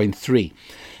 1.3.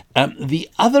 The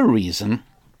other reason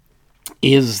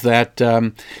is that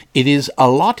it is a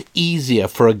lot easier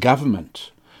for a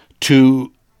government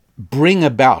to bring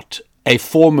about a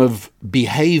form of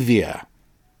behavior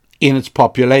in its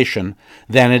population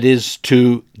than it is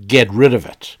to get rid of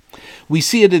it. We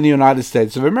see it in the United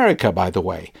States of America, by the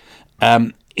way.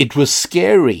 It was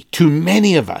scary to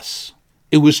many of us.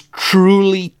 It was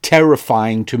truly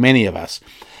terrifying to many of us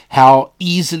how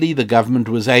easily the government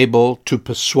was able to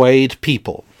persuade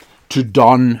people to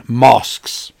don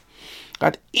masks.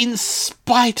 But in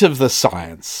spite of the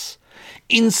science,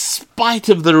 in spite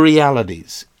of the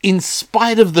realities, in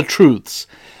spite of the truths,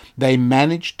 they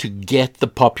managed to get the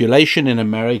population in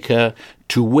America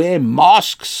to wear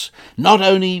masks. Not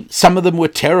only some of them were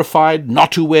terrified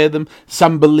not to wear them,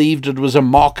 some believed it was a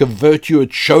mark of virtue,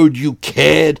 it showed you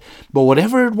cared, but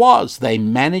whatever it was, they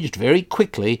managed very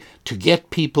quickly to get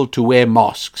people to wear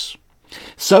masks.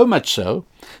 So much so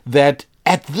that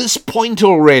at this point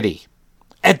already,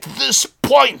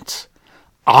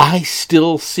 I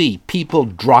still see people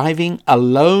driving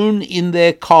alone in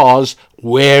their cars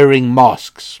wearing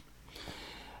masks.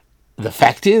 The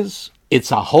fact is,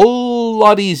 it's a whole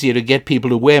lot easier to get people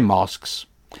to wear masks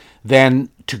than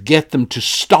to get them to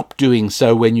stop doing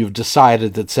so when you've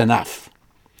decided it's enough.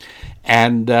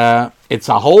 And it's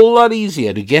a whole lot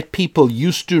easier to get people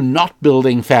used to not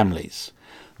building families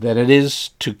than it is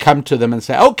to come to them and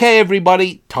say, okay,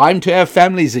 everybody, time to have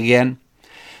families again.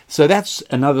 So that's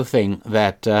another thing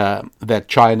that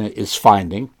China is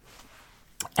finding.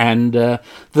 And the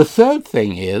third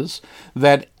thing is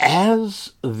that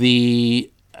as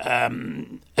the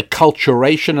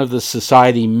acculturation of the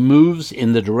society moves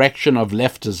in the direction of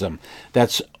leftism,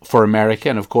 that's for America,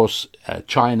 and of course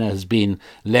China has been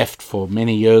left for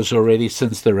many years already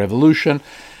since the revolution.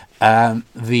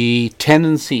 The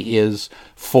tendency is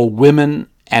for women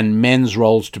and men's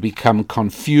roles to become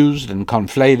confused and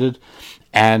conflated,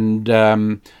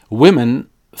 and women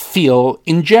feel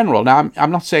in general, now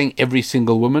I'm not saying every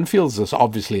single woman feels this,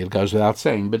 obviously it goes without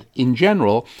saying, but in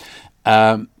general,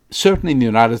 certainly in the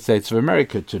United States of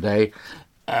America today,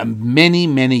 many,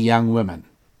 many young women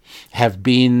have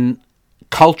been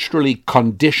culturally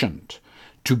conditioned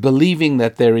to believing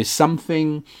that there is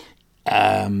something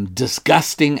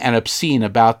disgusting and obscene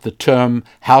about the term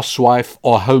housewife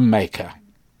or homemaker.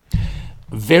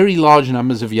 Very large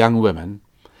numbers of young women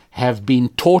have been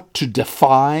taught to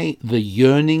defy the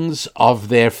yearnings of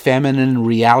their feminine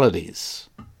realities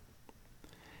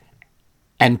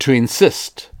and to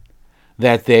insist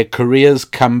that their careers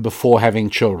come before having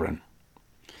children.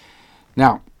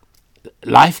 Now,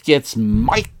 life gets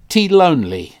mighty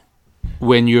lonely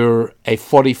when you're a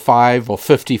 45 or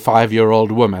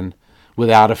 55-year-old woman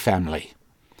without a family.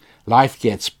 Life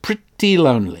gets pretty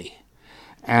lonely.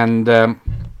 And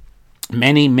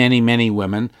many, many, many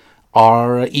women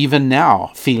are even now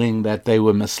feeling that they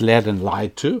were misled and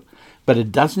lied to, but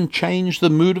it doesn't change the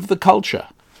mood of the culture,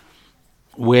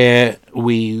 where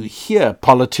we hear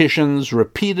politicians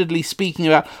repeatedly speaking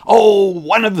about,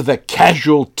 one of the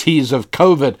casualties of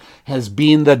COVID has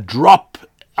been the drop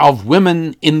of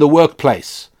women in the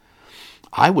workplace.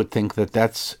 I would think that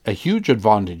that's a huge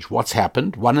advantage. What's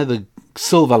happened? One of the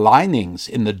silver linings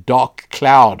in the dark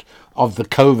cloud of the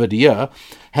COVID year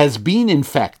has been, in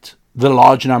fact, the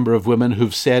large number of women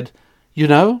who've said,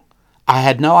 I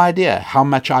had no idea how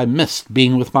much I missed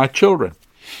being with my children.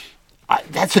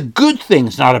 That's a good thing.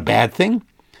 It's not a bad thing.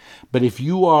 But if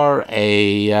you are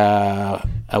a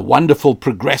wonderful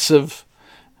progressive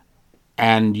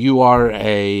and you are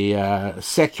a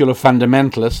secular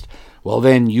fundamentalist, well,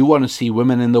 then you want to see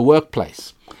women in the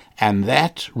workplace. And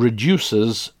that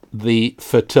reduces the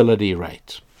fertility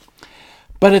rate.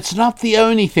 But it's not the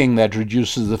only thing that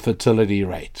reduces the fertility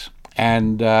rate.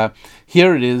 And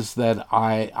here it is that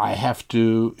I have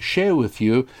to share with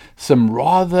you some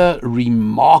rather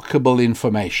remarkable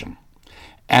information.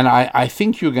 And I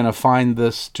think you're going to find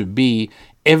this to be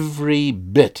every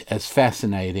bit as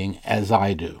fascinating as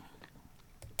I do.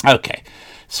 Okay,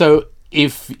 so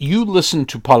if you listen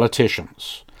to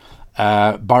politicians,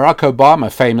 Barack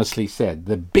Obama famously said,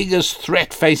 the biggest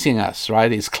threat facing us,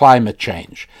 right, is climate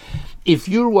change. If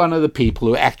you're one of the people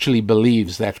who actually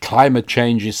believes that climate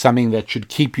change is something that should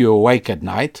keep you awake at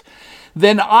night,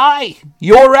 then I,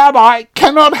 your rabbi,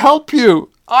 cannot help you.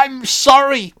 I'm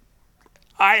sorry.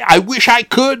 I wish I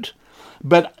could,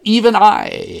 but even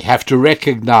I have to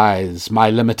recognize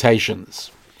my limitations.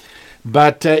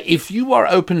 But if you are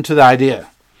open to the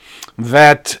idea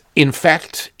that, in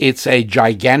fact, it's a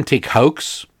gigantic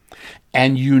hoax,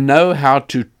 and you know how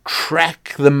to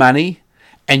track the money,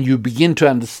 and you begin to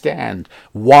understand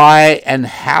why and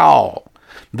how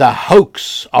the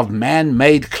hoax of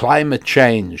man-made climate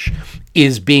change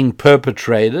is being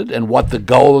perpetrated and what the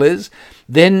goal is,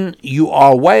 then you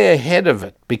are way ahead of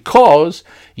it, because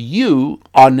you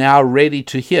are now ready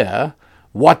to hear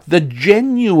what the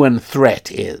genuine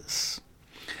threat is.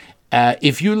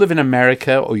 If you live in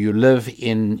America or you live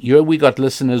in, we got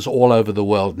listeners all over the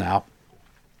world now,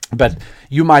 but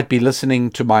you might be listening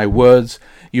to my words.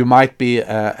 You might be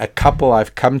a couple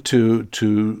I've come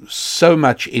to so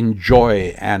much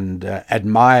enjoy and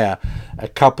admire, a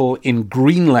couple in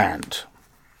Greenland,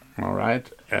 all right,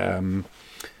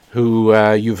 who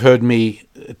you've heard me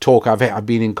talk. I've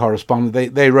been in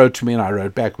correspondence. They wrote to me and I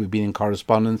wrote back. We've been in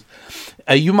correspondence.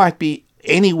 You might be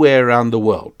anywhere around the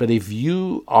world, but if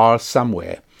you are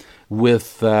somewhere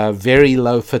with very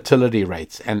low fertility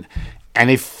rates, and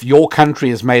if your country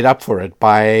is made up for it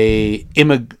by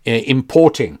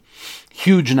importing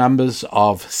huge numbers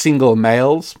of single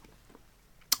males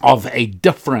of a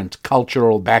different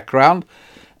cultural background,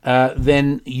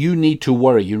 then you need to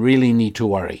worry. You really need to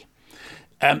worry.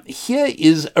 Here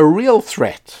is a real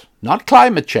threat, not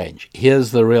climate change.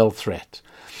 Here's the real threat.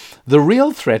 The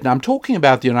real threat, and I'm talking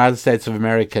about the United States of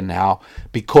America now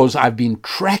because I've been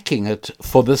tracking it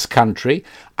for this country.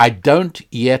 I don't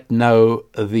yet know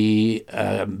the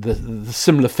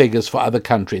similar figures for other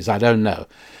countries. I don't know.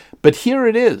 But here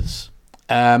it is.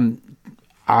 I'm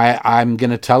going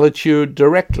to tell it to you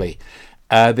directly.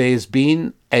 There's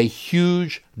been a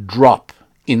huge drop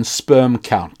in sperm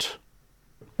count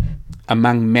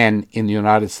among men in the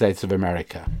United States of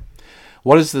America.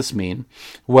 What does this mean?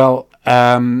 Well,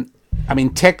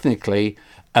 technically,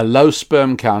 a low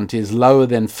sperm count is lower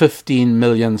than 15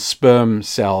 million sperm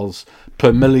cells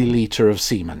per milliliter of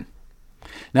semen.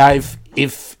 Now,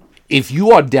 if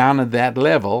you are down at that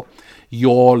level,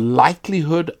 your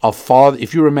likelihood of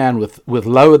if you're a man with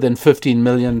lower than 15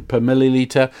 million per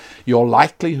milliliter, your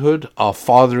likelihood of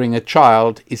fathering a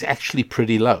child is actually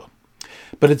pretty low.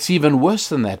 But it's even worse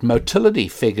than that. Motility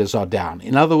figures are down.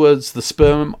 In other words, the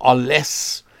sperm are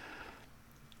less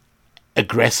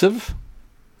aggressive.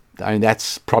 I mean,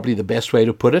 that's probably the best way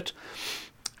to put it.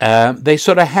 They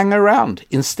sort of hang around.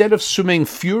 Instead of swimming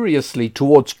furiously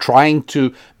towards trying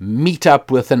to meet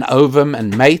up with an ovum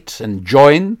and mate and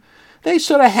join, they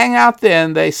sort of hang out there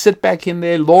and they sit back in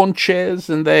their lawn chairs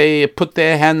and they put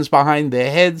their hands behind their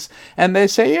heads and they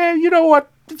say, yeah, you know what,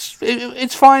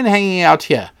 it's fine hanging out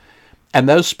here. And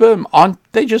those sperm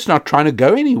they're just not trying to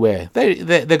go anywhere.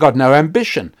 They've got no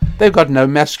ambition. They've got no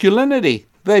masculinity.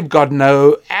 They've got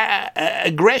no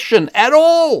aggression at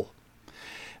all.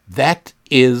 That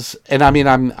is, and I mean,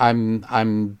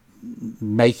 I'm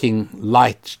making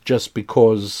light just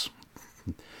because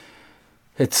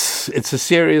it's a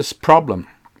serious problem,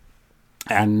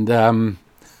 and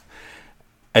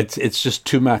it's just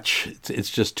too much.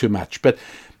 It's just too much. But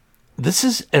this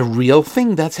is a real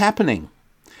thing that's happening.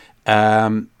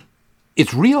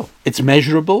 It's real. It's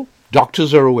measurable.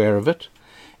 Doctors are aware of it,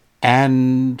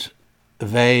 and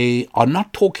they are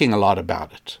not talking a lot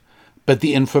about it. But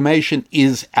the information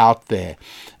is out there.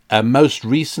 Most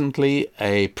recently,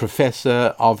 a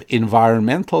professor of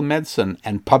environmental medicine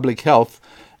and public health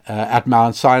at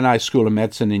Mount Sinai School of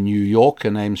Medicine in New York.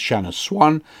 Her name's Shanna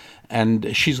Swan,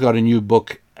 and she's got a new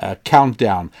book,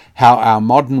 Countdown, How Our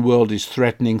Modern World is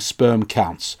Threatening Sperm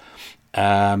Counts,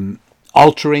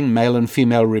 altering male and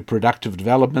female reproductive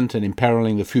development and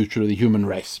imperiling the future of the human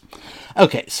race.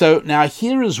 Okay, so now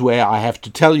here is where I have to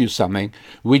tell you something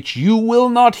which you will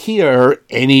not hear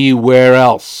anywhere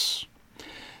else.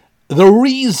 The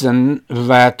reason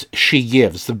that she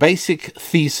gives, the basic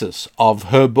thesis of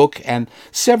her book and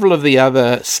several of the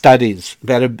other studies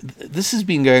this has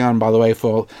been going on, by the way,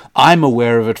 I'm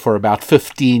aware of it for about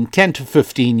 10 to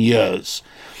 15 years.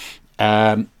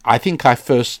 I think I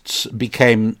first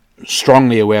became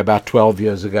strongly aware about 12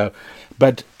 years ago,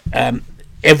 but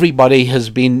everybody has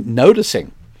been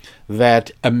noticing that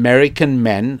American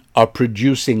men are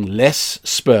producing less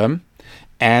sperm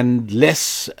and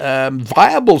less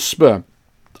viable sperm.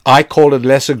 I call it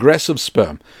less aggressive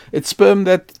sperm. It's sperm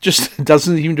that just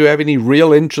doesn't seem to have any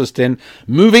real interest in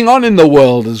moving on in the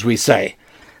world, as we say.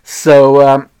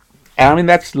 So, I mean,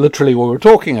 that's literally what we're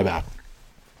talking about.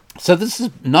 So this is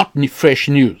not fresh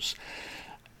news.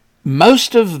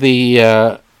 Most of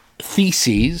the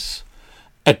theses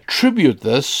attribute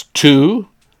this to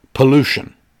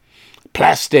pollution.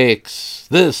 Plastics,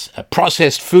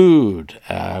 processed food,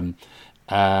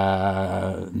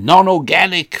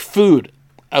 non-organic food.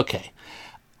 Okay,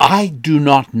 I do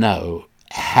not know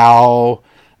how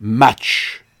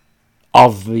much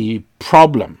of the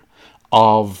problem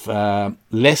of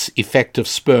less effective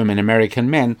sperm in American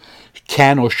men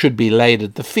can or should be laid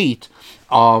at the feet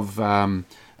of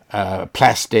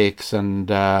plastics and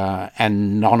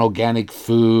non-organic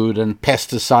food and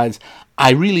pesticides.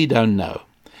 I really don't know.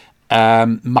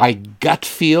 My gut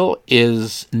feel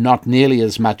is not nearly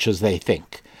as much as they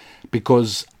think,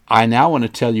 because I now want to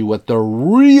tell you what the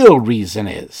real reason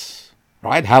is,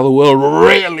 right? How the world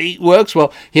really works.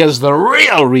 Well, here's the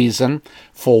real reason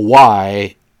for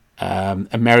why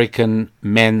American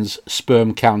men's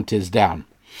sperm count is down.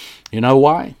 You know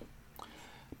why?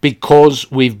 Because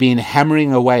we've been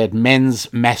hammering away at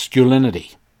men's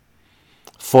masculinity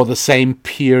for the same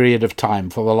period of time,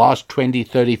 for the last 20,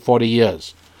 30, 40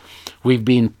 years. We've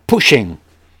been pushing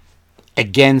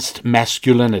against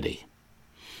masculinity.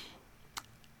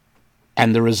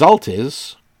 And the result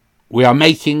is we are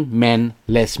making men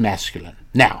less masculine.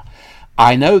 Now,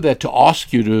 I know that to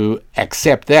ask you to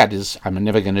accept that is, I'm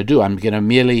never going to do. I'm going to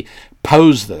merely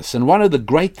pose this. And one of the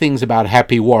great things about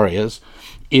Happy Warriors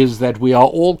is that we are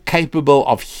all capable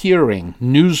of hearing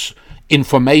news,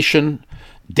 information,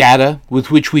 data with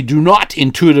which we do not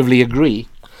intuitively agree,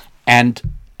 and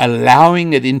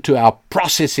allowing it into our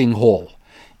processing hall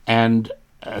and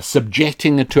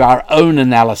subjecting it to our own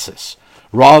analysis,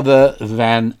 rather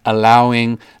than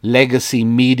allowing legacy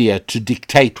media to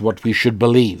dictate what we should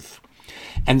believe.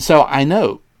 And so I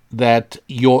know that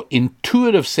your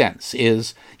intuitive sense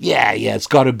is, yeah, it's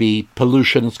got to be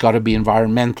pollution, it's got to be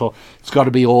environmental, it's got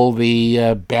to be all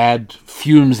the bad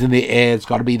fumes in the air, it's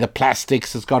got to be the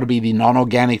plastics, it's got to be the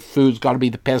non-organic foods, got to be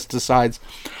the pesticides.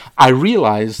 I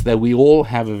realize that we all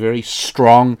have a very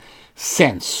strong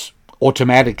sense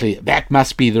automatically. That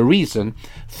must be the reason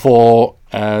for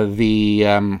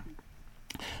the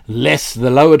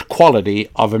lowered quality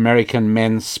of American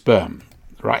men's sperm,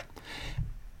 right?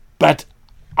 But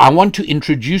I want to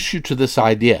introduce you to this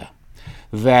idea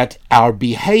that our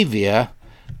behavior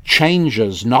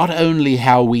changes not only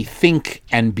how we think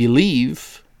and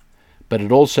believe, but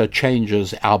it also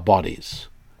changes our bodies.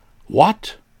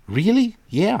 What? Really?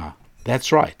 Yeah,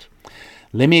 that's right.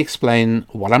 Let me explain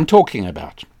what I'm talking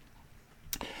about.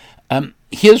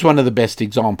 Here's one of the best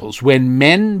examples. When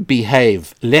men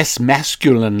behave less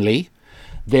masculinely,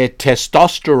 their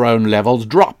testosterone levels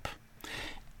drop.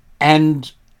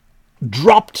 And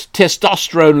dropped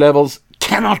testosterone levels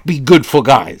cannot be good for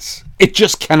guys. It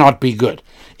just cannot be good.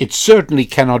 It certainly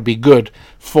cannot be good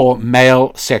for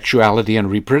male sexuality and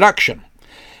reproduction.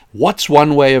 What's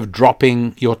one way of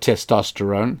dropping your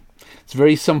testosterone? It's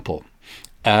very simple.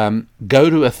 Go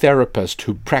to a therapist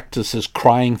who practices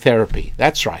crying therapy.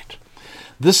 That's right.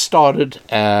 This started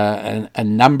a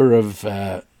number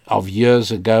of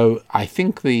years ago. I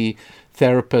think the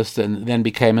therapist and then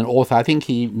became an author. I think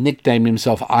he nicknamed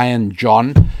himself Iron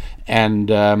John, and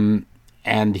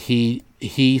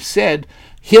he said,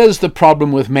 "Here's the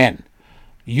problem with men.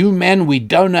 You men, we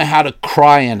don't know how to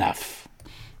cry enough."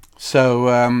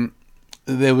 So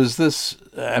there was this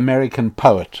American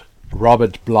poet,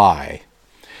 Robert Bly,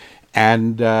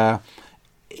 and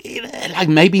like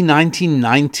maybe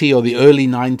 1990 or the early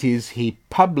 90s, he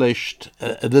published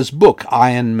this book,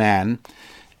 Iron Man,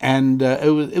 and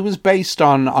it was based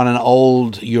on an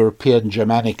old European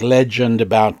Germanic legend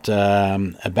about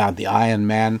the Iron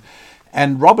Man.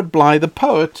 And Robert Bly, the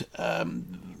poet,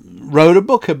 wrote a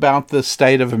book about the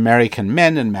state of American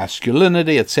men and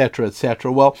masculinity, etc.,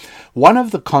 etc. Well, one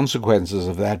of the consequences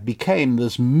of that became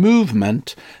this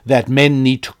movement that men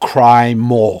need to cry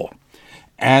more.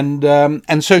 And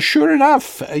so sure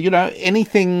enough,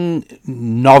 anything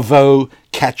novo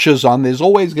catches on. There's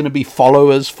always going to be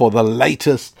followers for the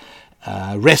latest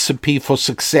recipe for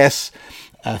success.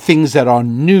 Things that are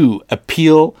new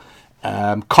appeal.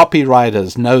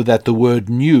 Copywriters know that the word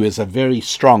new is a very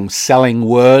strong selling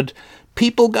word.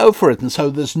 People go for it. And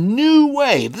so this new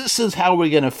way, this is how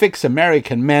we're going to fix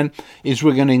American men, is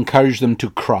we're going to encourage them to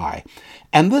cry.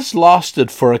 And this lasted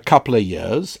for a couple of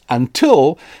years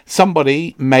until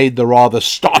somebody made the rather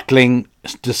startling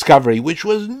discovery, which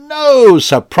was no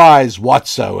surprise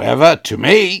whatsoever to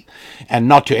me and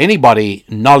not to anybody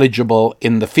knowledgeable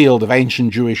in the field of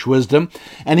ancient Jewish wisdom.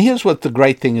 And here's what the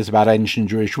great thing is about ancient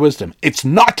Jewish wisdom. It's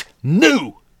not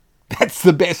new. That's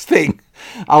the best thing.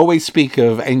 I always speak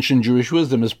of ancient Jewish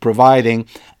wisdom as providing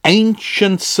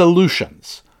ancient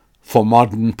solutions for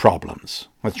modern problems.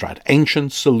 That's right,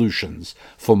 ancient solutions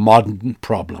for modern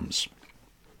problems.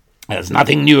 There's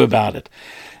nothing new about it.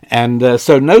 And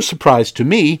so no surprise to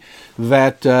me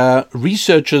that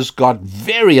researchers got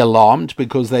very alarmed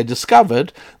because they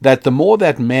discovered that the more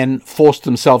that men forced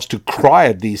themselves to cry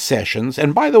at these sessions,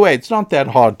 and by the way, it's not that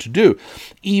hard to do,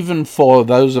 even for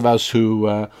those of us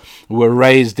who were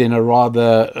raised in a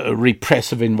rather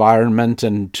repressive environment,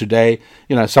 and today,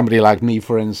 somebody like me,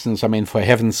 for instance, for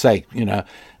heaven's sake,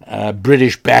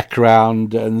 British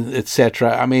background, and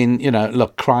etc.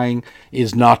 Look, crying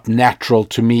is not natural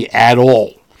to me at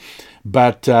all.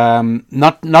 But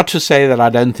not to say that I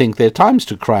don't think there are times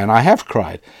to cry, and I have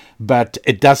cried, but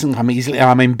it doesn't come easily.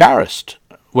 I'm embarrassed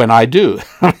when I do.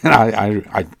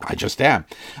 I just am.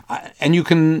 And you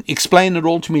can explain it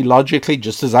all to me logically,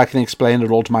 just as I can explain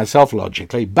it all to myself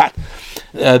logically. But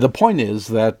the point is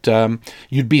that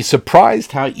you'd be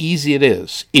surprised how easy it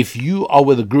is if you are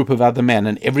with a group of other men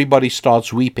and everybody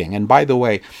starts weeping. And by the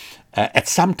way, at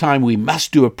some time we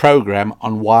must do a program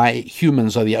on why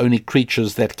humans are the only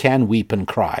creatures that can weep and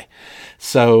cry.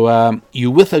 So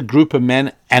you're with a group of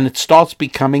men and it starts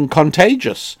becoming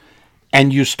contagious.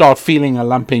 And you start feeling a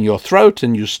lump in your throat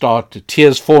and you start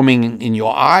tears forming in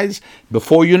your eyes.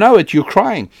 Before you know it, you're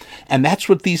crying. And that's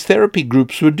what these therapy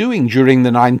groups were doing during the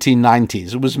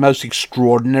 1990s. It was the most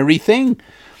extraordinary thing.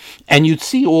 And you'd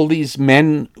see all these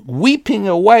men weeping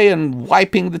away and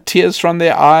wiping the tears from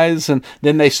their eyes. And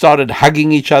then they started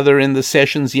hugging each other in the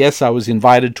sessions. Yes, I was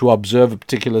invited to observe a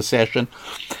particular session.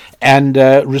 And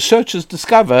researchers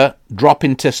discover drop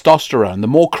in testosterone. The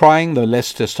more crying, the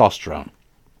less testosterone.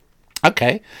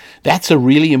 Okay, that's a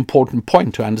really important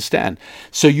point to understand.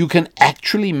 So you can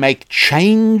actually make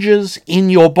changes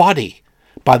in your body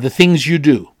by the things you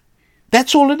do.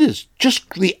 That's all it is, just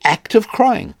the act of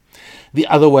crying. The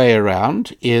other way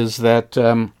around is that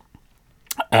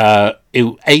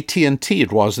AT&T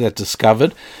it was that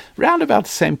discovered, around about the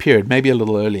same period, maybe a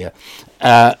little earlier,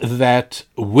 that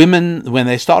women, when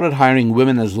they started hiring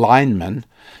women as linemen,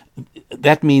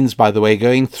 that means, by the way,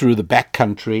 going through the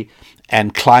backcountry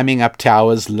and climbing up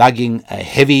towers, lugging a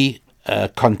heavy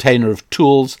container of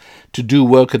tools to do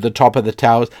work at the top of the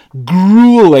towers,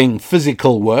 grueling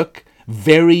physical work,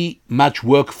 very much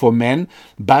work for men,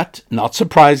 but not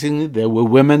surprisingly, there were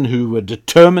women who were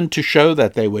determined to show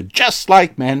that they were just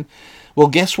like men. Well,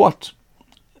 guess what?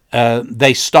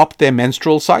 They stopped their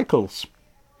menstrual cycles.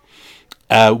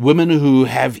 Women who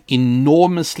have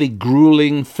enormously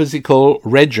grueling physical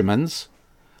regimens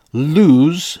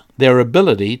lose their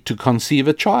ability to conceive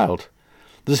a child.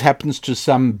 This happens to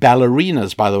some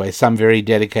ballerinas, by the way, some very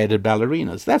dedicated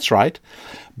ballerinas. That's right.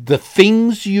 The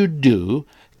things you do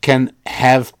can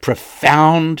have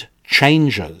profound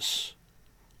changes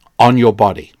on your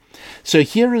body. So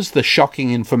here is the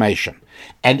shocking information.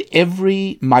 And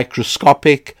every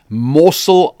microscopic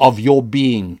morsel of your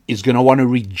being is going to want to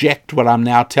reject what I'm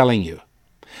now telling you.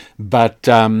 But,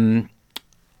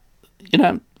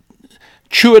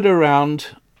 chew it around,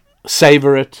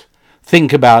 savor it,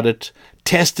 think about it,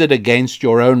 test it against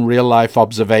your own real-life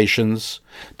observations,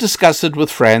 discuss it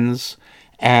with friends,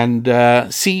 and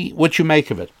see what you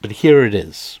make of it. But here it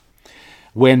is.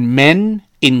 When men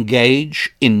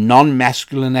engage in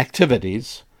non-masculine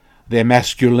activities, their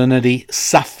masculinity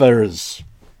suffers.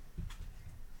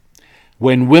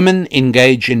 When women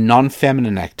engage in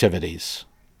non-feminine activities,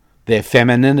 their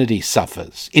femininity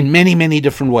suffers in many, many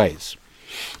different ways.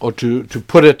 Or to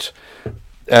put it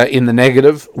in the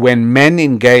negative, when men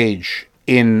engage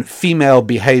in female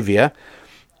behavior,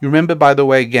 you remember, by the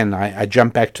way, again, I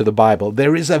jump back to the Bible,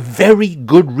 there is a very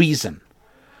good reason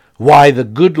why the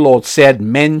good Lord said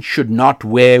men should not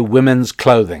wear women's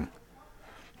clothing.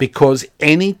 Because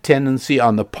any tendency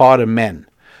on the part of men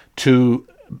to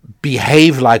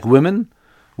behave like women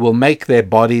will make their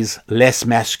bodies less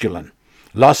masculine.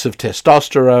 Loss of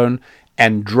testosterone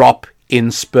and drop in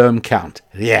sperm count.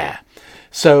 Yeah.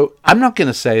 So I'm not going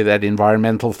to say that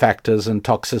environmental factors and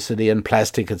toxicity and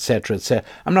plastic, etc.,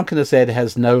 I'm not going to say it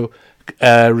has no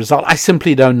result. I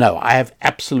simply don't know. I have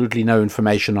absolutely no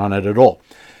information on it at all.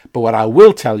 But what I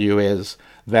will tell you is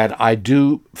that I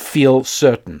do feel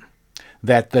certain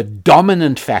that the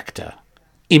dominant factor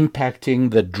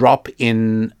impacting the drop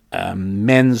in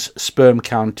men's sperm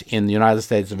count in the United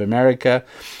States of America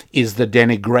is the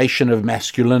denigration of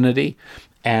masculinity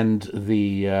and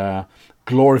the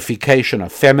glorification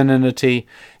of femininity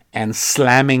and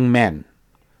slamming men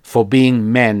for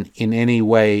being men in any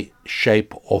way,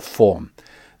 shape, or form.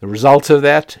 The result of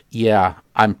that, yeah,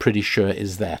 I'm pretty sure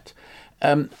is that.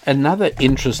 Another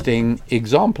interesting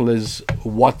example is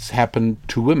what's happened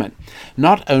to women.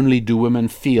 Not only do women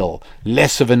feel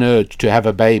less of an urge to have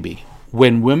a baby,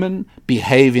 when women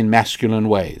behave in masculine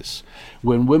ways,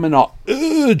 when women are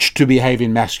urged to behave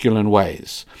in masculine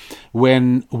ways,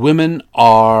 when women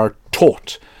are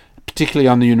taught, particularly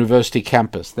on the university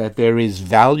campus, that there is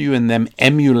value in them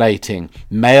emulating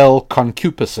male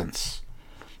concupiscence,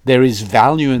 there is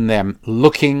value in them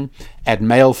looking at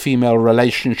male-female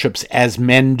relationships as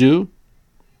men do,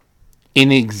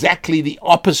 in exactly the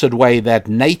opposite way that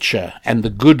nature and the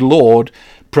good Lord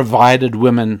provided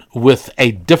women with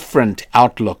a different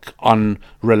outlook on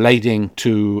relating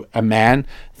to a man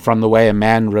from the way a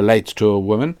man relates to a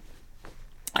woman.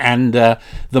 And the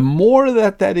more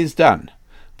that is done,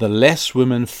 the less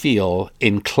women feel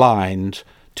inclined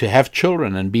to have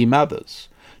children and be mothers,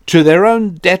 to their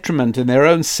own detriment and their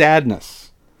own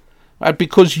sadness, right?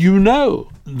 Because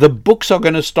the books are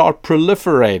going to start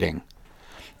proliferating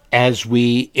as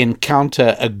we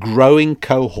encounter a growing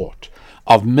cohort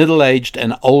of middle-aged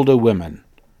and older women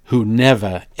who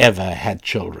never, ever had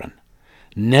children,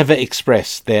 never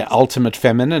expressed their ultimate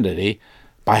femininity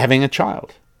by having a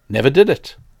child, never did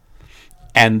it.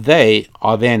 And they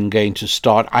are then going to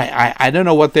start, I don't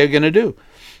know what they're going to do.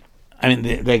 I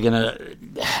mean, they're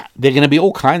going to be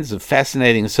all kinds of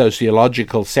fascinating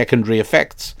sociological secondary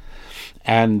effects.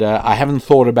 And I haven't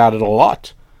thought about it a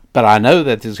lot, but I know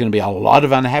that there's going to be a lot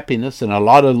of unhappiness and a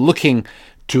lot of looking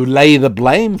to lay the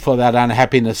blame for that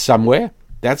unhappiness somewhere.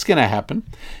 That's going to happen.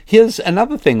 Here's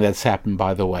another thing that's happened,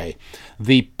 by the way.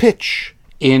 The pitch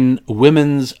in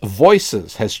women's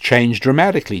voices has changed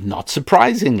dramatically, not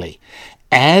surprisingly.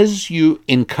 As you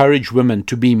encourage women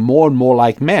to be more and more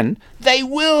like men,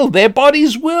 their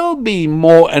bodies will be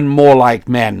more and more like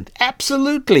men.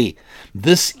 Absolutely.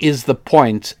 This is the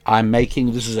point I'm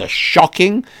making. This is a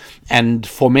shocking and,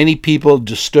 for many people,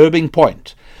 disturbing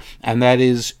point. And that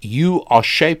is, you are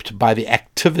shaped by the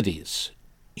activities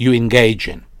you engage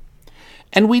in.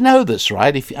 And we know this,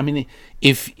 right? If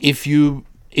you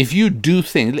do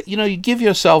things, you give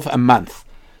yourself a month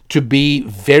to be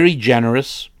very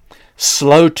generous,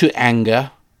 slow to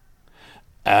anger,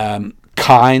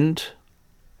 kind,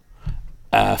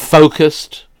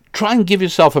 focused. Try and give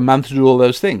yourself a month to do all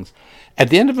those things. At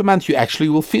the end of a month, you actually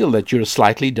will feel that you're a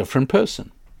slightly different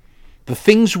person. The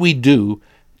things we do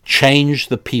change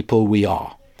the people we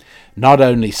are, not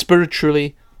only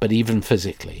spiritually, but even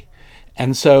physically.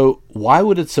 And so why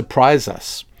would it surprise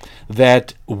us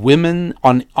that women,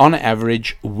 on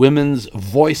average, women's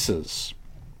voices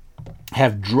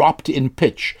have dropped in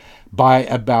pitch by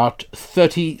about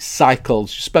 30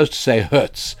 cycles? You're supposed to say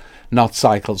hertz, not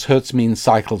cycles. Hertz means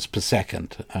cycles per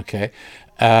second, okay?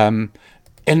 And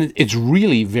it's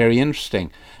really very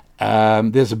interesting.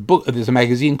 There's a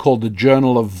magazine called the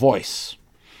Journal of Voice,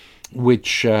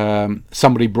 which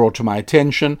somebody brought to my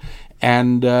attention,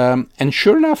 and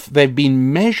sure enough, they've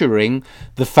been measuring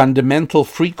the fundamental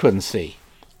frequency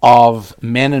of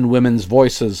men and women's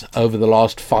voices over the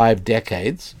last 5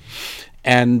 decades,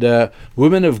 and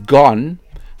women have gone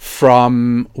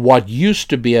from what used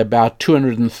to be about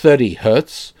 230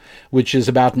 hertz, which is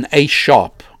about an A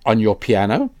sharp on your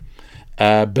piano,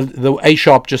 the A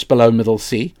sharp just below middle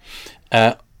C,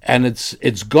 and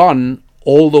it's gone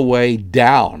all the way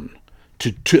down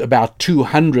to about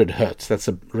 200 hertz. That's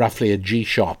roughly a G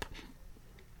sharp.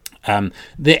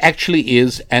 There actually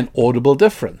is an audible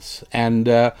difference, and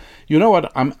you know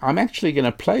what? I'm actually going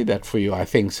to play that for you, I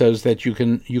think, so that you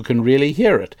can really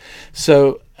hear it.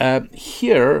 So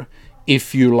here,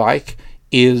 if you like,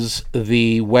 is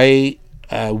the way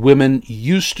women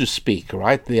used to speak,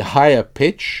 right? The higher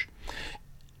pitch.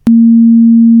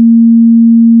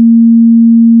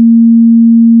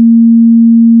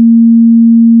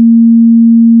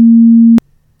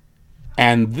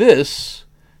 And this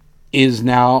is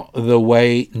now the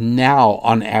way now,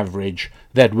 on average,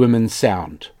 that women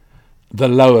sound. The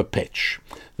lower pitch.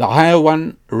 The higher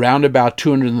one, around about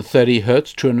 230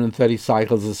 hertz, 230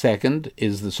 cycles a second,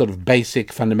 is the sort of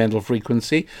basic fundamental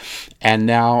frequency. And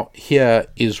now here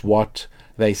is what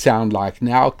they sound like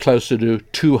now, closer to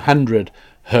 200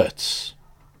 hertz.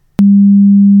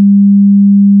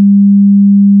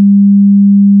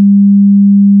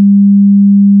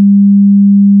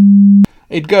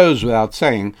 It goes without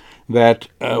saying that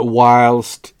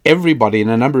whilst everybody in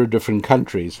a number of different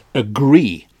countries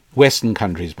agree, Western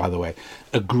countries, by the way,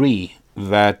 agree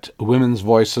that women's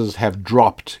voices have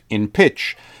dropped in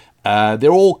pitch, there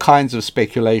are all kinds of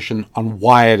speculation on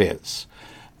why it is.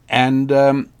 And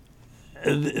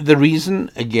the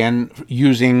reason, again,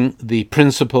 using the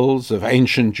principles of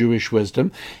ancient Jewish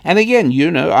wisdom, and again,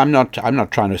 I'm not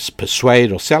trying to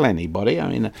persuade or sell anybody. I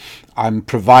mean, I'm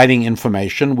providing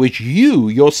information which you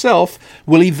yourself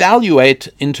will evaluate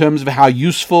in terms of how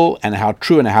useful and how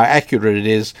true and how accurate it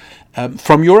is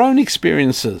from your own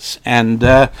experiences. And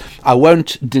I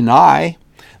won't deny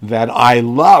that I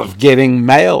love getting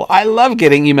mail. I love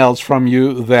getting emails from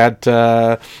you that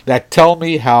tell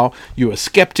me how you were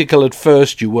skeptical at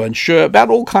first, you weren't sure about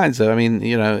all kinds of. I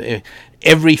mean,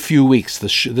 every few weeks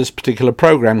this particular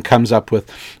program comes up with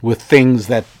things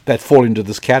that fall into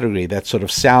this category that sort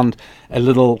of sound a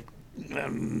little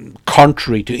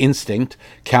contrary to instinct,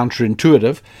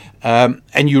 counterintuitive,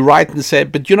 and you write and say,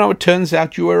 but it turns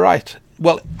out you were right.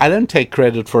 Well, I don't take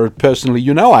credit for it personally.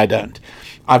 I don't.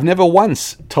 I've never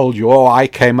once told you, I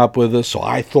came up with this, or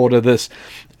I thought of this.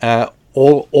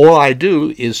 All I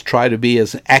do is try to be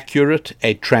as accurate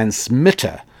a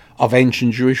transmitter of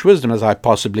ancient Jewish wisdom as I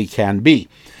possibly can be.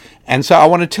 And so I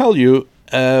want to tell you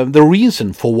the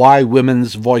reason for why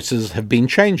women's voices have been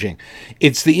changing.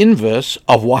 It's the inverse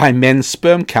of why men's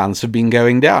sperm counts have been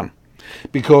going down.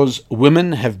 Because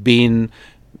women have been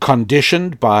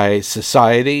conditioned by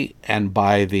society and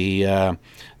by the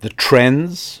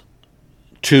trends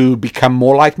to become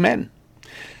more like men.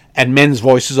 And men's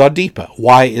voices are deeper.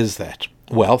 Why is that?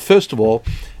 Well, first of all,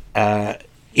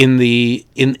 in the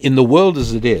world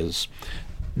as it is,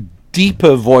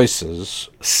 deeper voices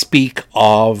speak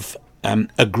of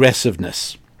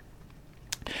aggressiveness.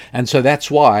 And so that's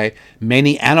why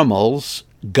many animals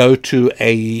go to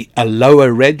a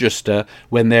lower register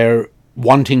when they're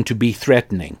wanting to be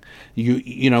threatening.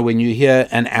 When you hear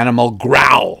an animal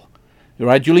growl,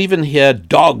 right? You'll even hear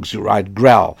dogs, right,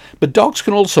 growl. But dogs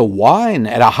can also whine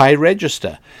at a high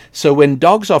register. So when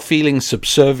dogs are feeling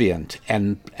subservient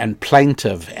and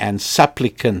plaintive and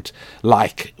supplicant,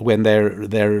 like when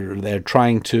they're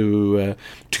trying to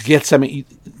get something,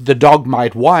 the dog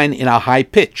might whine in a high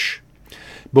pitch.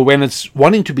 But when it's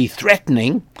wanting to be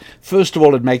threatening, first of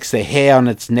all, it makes the hair on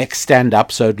its neck stand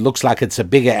up so it looks like it's a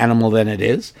bigger animal than it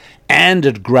is, and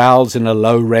it growls in a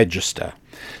low register.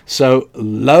 So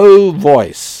low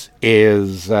voice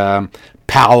is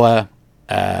power,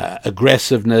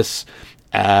 aggressiveness,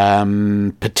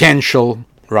 potential,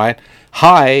 right?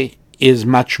 High is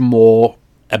much more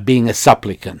being a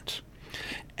supplicant.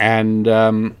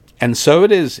 And so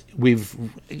it is. We've,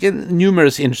 again,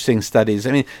 numerous interesting studies.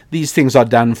 I mean, these things are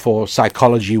done for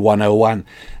Psychology 101,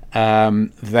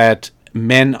 that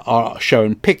men are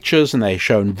shown pictures and they're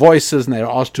shown voices and they're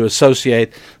asked to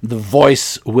associate the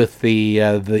voice with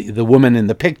the woman in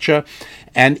the picture.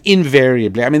 And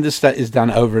invariably, I mean, this is done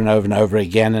over and over and over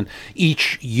again. And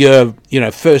each year,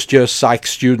 first year psych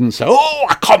students say, oh,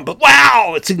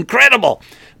 wow, it's incredible.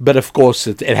 But of course,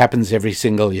 it happens every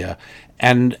single year.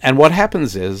 And what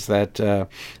happens is that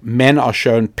men are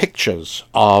shown pictures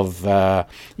of,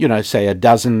 say a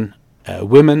dozen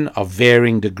women of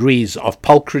varying degrees of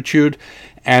pulchritude,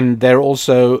 and they're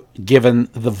also given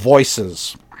the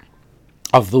voices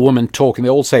of the woman talking. They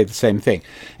all say the same thing,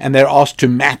 and they're asked to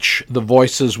match the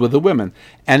voices with the women.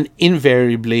 And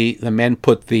invariably, the men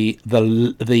put the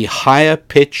higher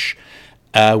pitch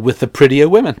with the prettier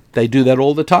women. They do that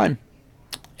all the time.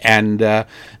 And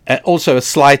also a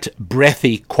slight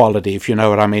breathy quality, if you know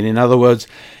what I mean. In other words,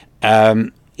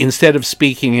 instead of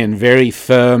speaking in very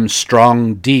firm,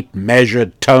 strong, deep,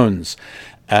 measured tones,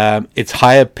 it's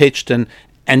higher pitched and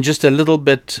just a little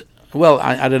bit, well,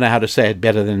 I don't know how to say it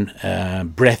better than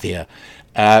breathier.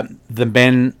 The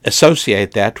men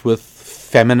associate that with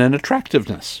feminine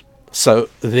attractiveness. So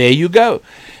there you go.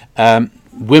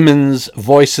 Women's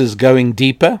voices going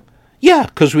deeper. Yeah,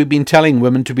 because we've been telling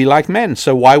women to be like men.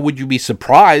 So why would you be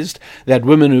surprised that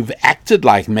women who've acted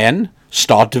like men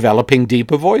start developing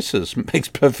deeper voices? Makes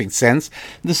perfect sense.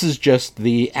 This is just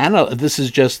the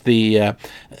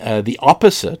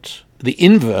opposite, the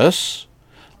inverse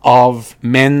of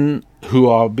men who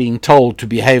are being told to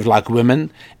behave like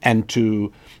women and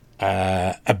to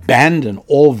abandon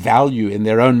all value in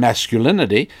their own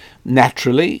masculinity.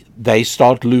 Naturally, they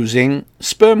start losing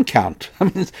sperm count. I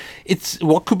mean, it's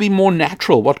what could be more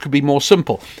natural? What could be more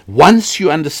simple? Once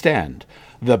you understand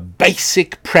the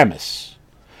basic premise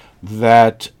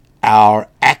that our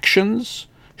actions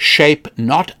shape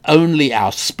not only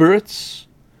our spirits,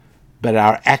 but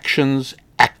our actions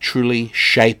actually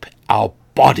shape our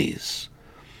bodies.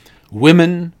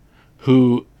 Women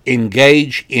who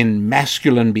engage in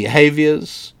masculine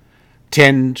behaviors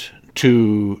tend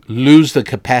to lose the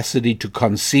capacity to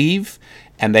conceive,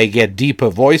 and they get deeper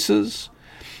voices.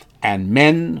 And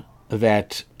men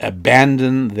that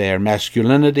abandon their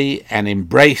masculinity and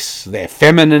embrace their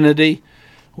femininity,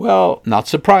 well, not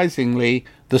surprisingly,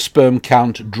 the sperm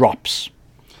count drops.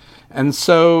 And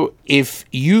so if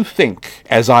you think,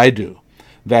 as I do,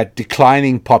 that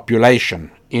declining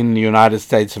population in the United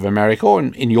States of America or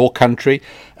in your country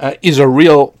is a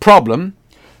real problem,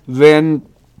 then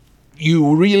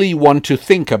you really want to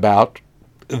think about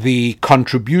the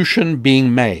contribution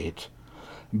being made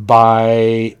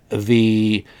by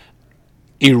the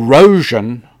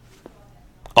erosion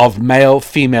of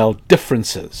male-female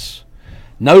differences.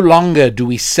 No longer do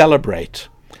we celebrate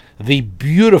the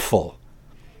beautiful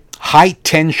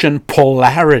high-tension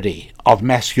polarity of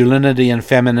masculinity and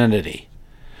femininity.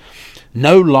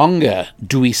 No longer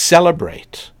do we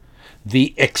celebrate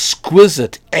the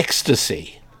exquisite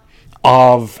ecstasy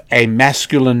of a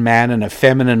masculine man and a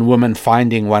feminine woman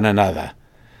finding one another.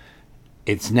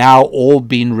 It's now all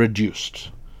been reduced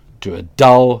to a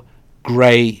dull,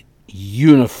 grey,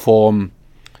 uniform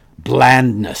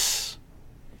blandness.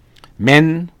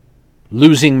 Men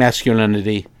losing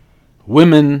masculinity,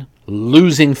 women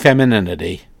losing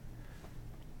femininity,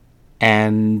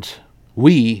 and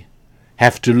we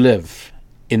have to live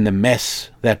in the mess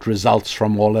that results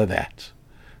from all of that.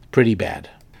 Pretty bad.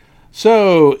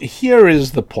 So here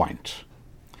is the point.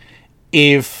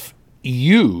 If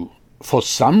you, for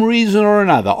some reason or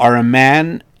another, are a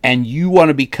man and you want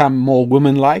to become more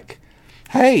woman-like,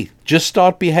 hey, just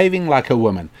start behaving like a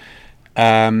woman.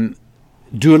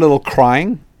 Do a little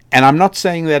crying. And I'm not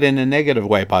saying that in a negative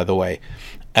way, by the way.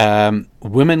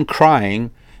 Women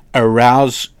crying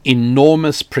arouse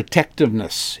enormous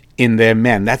protectiveness in their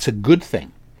men. That's a good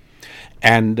thing.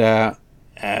 And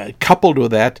coupled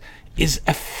with that, is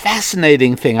a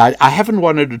fascinating thing. I haven't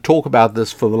wanted to talk about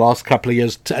this for the last couple of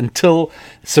years until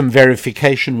some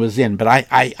verification was in, but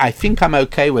I think I'm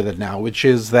okay with it now, which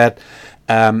is that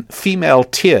female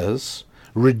tears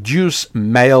reduce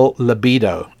male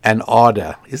libido and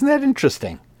ardor. Isn't that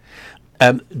interesting?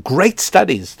 Great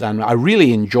studies done. I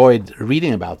really enjoyed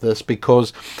reading about this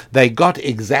because they got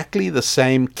exactly the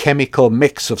same chemical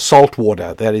mix of salt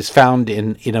water that is found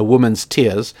in a woman's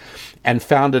tears and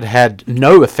found it had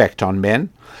no effect on men.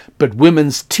 But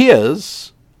women's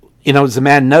tears, as a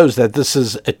man knows that this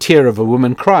is a tear of a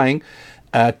woman crying,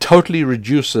 totally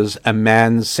reduces a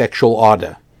man's sexual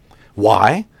ardor.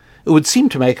 Why? It would seem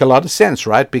to make a lot of sense,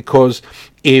 right? Because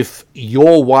if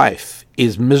your wife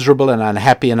is miserable and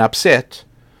unhappy and upset,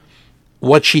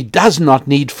 what she does not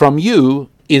need from you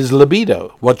is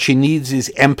libido. What she needs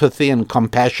is empathy and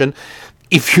compassion.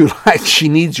 If you like, she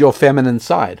needs your feminine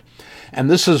side. And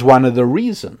this is one of the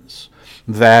reasons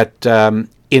that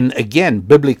in, again,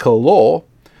 biblical law,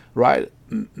 right,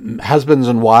 husbands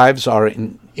and wives are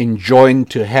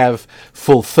enjoined to have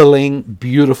fulfilling,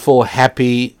 beautiful,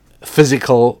 happy,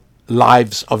 physical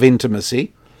lives of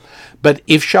intimacy. But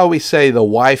if, shall we say, the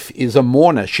wife is a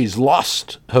mourner, she's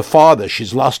lost her father,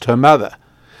 she's lost her mother,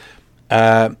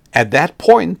 at that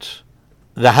point,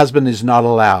 the husband is not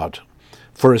allowed.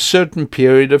 For a certain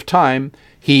period of time,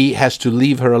 he has to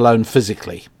leave her alone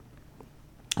physically.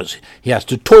 He has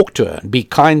to talk to her and be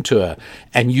kind to her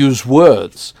and use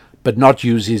words, but not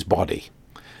use his body.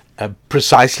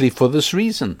 Precisely for this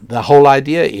reason. The whole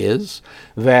idea is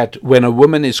that when a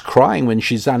woman is crying, when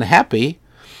she's unhappy,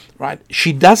 right,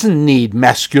 she doesn't need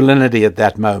masculinity at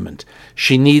that moment.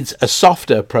 She needs a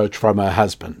softer approach from her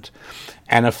husband.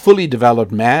 And a fully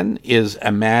developed man is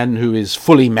a man who is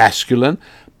fully masculine,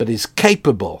 but is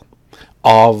capable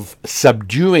of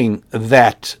subduing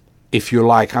that, if you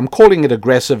like. I'm calling it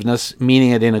aggressiveness, meaning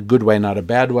it in a good way, not a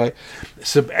bad way.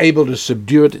 Able to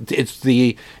subdue it. It's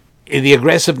the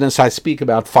aggressiveness I speak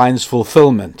about finds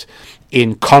fulfillment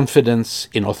in confidence,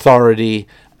 in authority,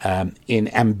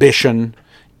 in ambition,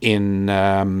 in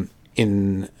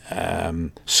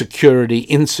security,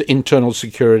 internal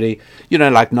security.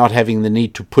 Like not having the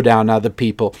need to put down other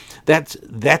people.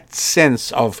 That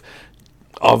sense of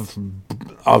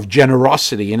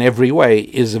generosity in every way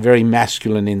is a very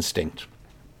masculine instinct.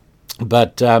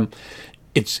 But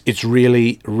it's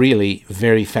really, really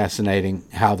very fascinating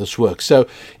how this works. So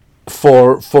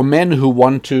for men who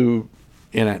want to,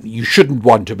 you shouldn't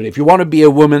want to, but if you want to be a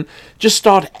woman, just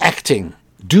start acting,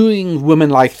 doing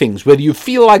women-like things, whether you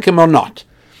feel like them or not.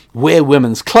 Wear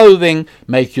women's clothing,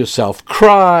 make yourself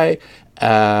cry,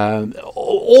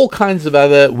 all kinds of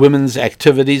other women's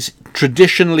activities,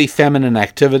 traditionally feminine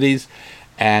activities,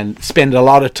 and spend a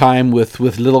lot of time with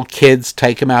little kids,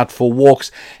 take them out for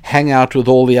walks, hang out with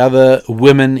all the other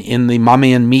women in the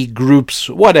Mummy and Me groups,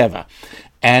 whatever.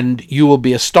 And you will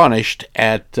be astonished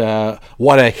at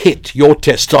what a hit your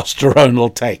testosterone will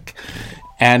take.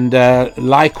 And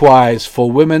likewise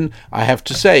for women, I have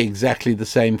to say exactly the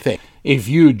same thing. If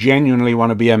you genuinely want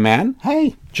to be a man,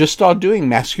 hey, just start doing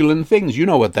masculine things. You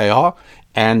know what they are.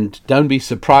 And don't be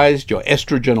surprised, your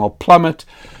estrogen will plummet,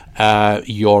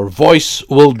 your voice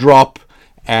will drop,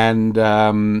 and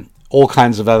all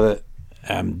kinds of other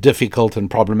difficult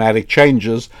and problematic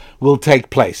changes will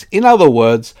take place. In other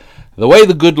words, the way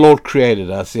the good Lord created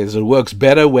us is it works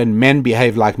better when men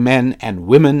behave like men and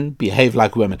women behave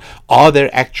like women. Are there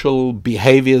actual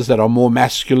behaviors that are more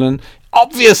masculine?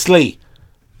 Obviously.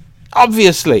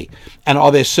 And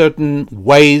are there certain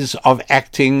ways of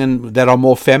acting that are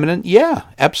more feminine? Yeah,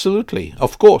 absolutely.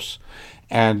 Of course.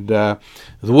 And the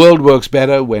world works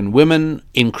better when women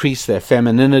increase their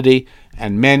femininity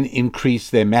and men increase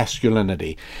their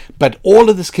masculinity. But all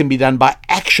of this can be done by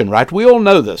action, right? We all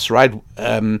know this, right?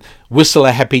 Whistle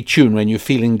a happy tune when you're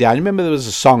feeling down. You remember there was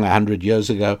a song 100 years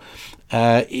ago,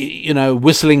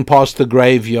 whistling past the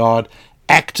graveyard.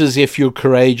 Act as if you're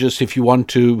courageous, if you want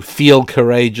to feel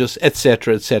courageous,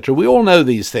 etc., etc. We all know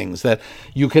these things, that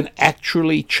you can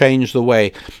actually change the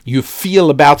way you feel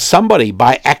about somebody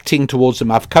by acting towards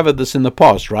them. I've covered this in the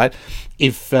past, right?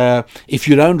 If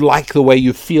you don't like the way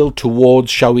you feel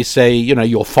towards, shall we say,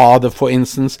 your father, for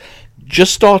instance,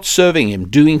 just start serving him,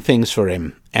 doing things for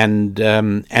him,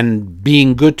 and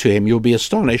being good to him. You'll be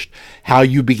astonished how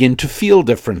you begin to feel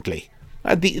differently.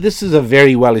 This is a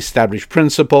very well-established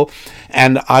principle,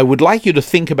 and I would like you to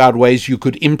think about ways you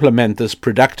could implement this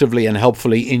productively and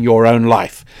helpfully in your own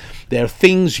life. There are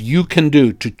things you can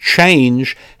do to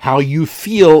change how you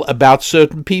feel about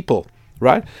certain people,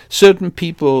 right? Certain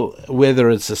people, whether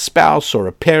it's a spouse or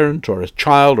a parent or a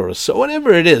child or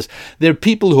whatever it is, there are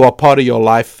people who are part of your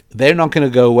life. They're not going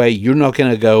to go away. You're not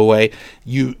going to go away.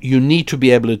 You need to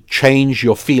be able to change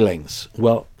your feelings.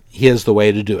 Well, here's the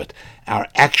way to do it. Our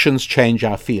actions change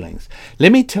our feelings.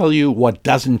 Let me tell you what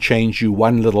doesn't change you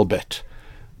one little bit.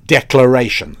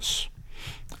 Declarations.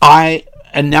 I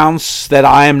announce that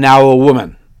I am now a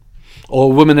woman, or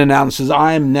a woman announces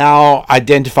I am now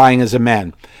identifying as a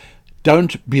man.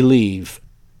 Don't believe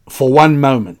for one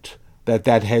moment that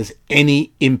that has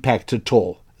any impact at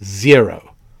all.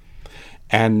 Zero.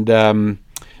 And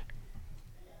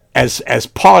as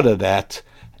part of that,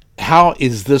 how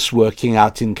is this working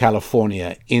out in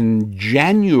California? In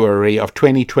January of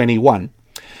 2021,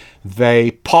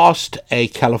 they passed a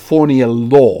California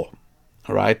law,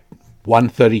 all right,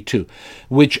 132,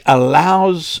 which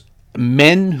allows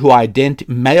men who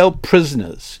male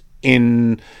prisoners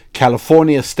in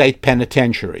California state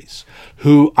penitentiaries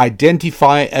who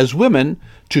identify as women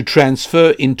to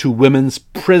transfer into women's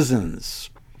prisons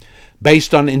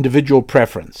based on individual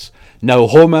preference. No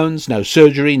hormones, no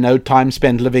surgery, no time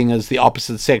spent living as the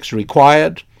opposite sex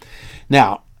required.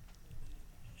 Now,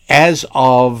 as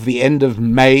of the end of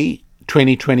May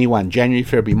 2021, January,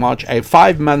 February, March,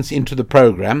 5 months into the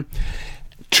program,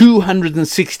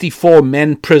 264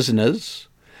 men prisoners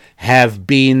have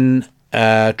been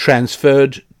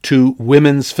transferred to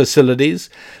women's facilities.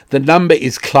 The number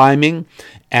is climbing,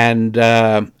 and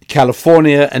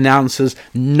California announces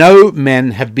no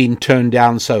men have been turned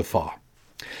down so far.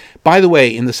 By the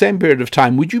way, in the same period of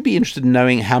time, would you be interested in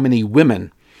knowing how many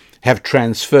women have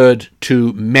transferred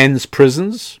to men's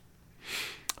prisons?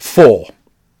 4.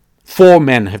 4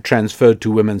 men have transferred to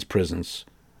women's prisons.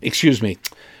 Excuse me,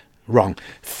 wrong.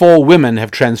 4 women have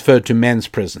transferred to men's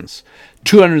prisons.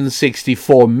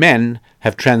 264 men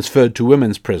have transferred to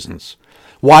women's prisons.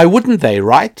 Why wouldn't they,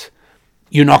 right?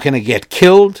 You're not going to get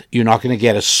killed. You're not going to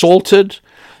get assaulted.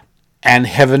 And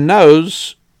heaven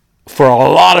knows, for a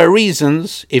lot of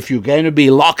reasons, if you're going to be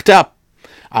locked up,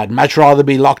 I'd much rather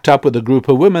be locked up with a group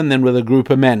of women than with a group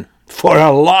of men, for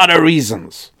a lot of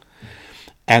reasons.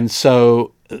 And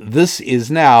so this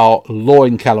is now law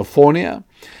in California,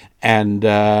 and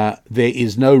there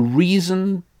is no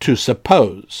reason to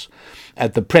suppose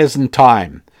at the present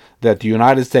time that the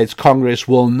United States Congress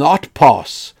will not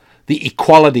pass the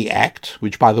Equality Act,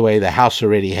 which, by the way, the House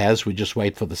already has. We just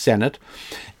wait for the Senate.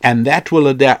 And that will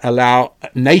allow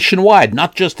nationwide,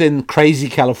 not just in crazy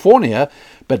California,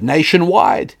 but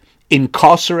nationwide,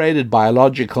 incarcerated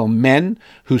biological men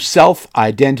who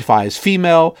self-identify as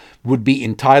female would be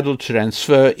entitled to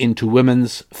transfer into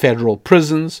women's federal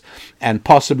prisons and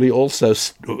possibly also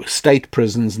state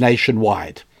prisons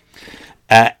nationwide.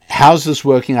 How's this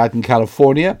working out in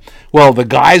California? Well, the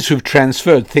guys who've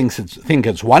transferred think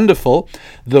it's wonderful.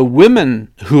 The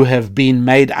women who have been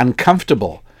made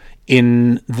uncomfortable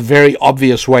in the very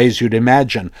obvious ways you'd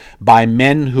imagine by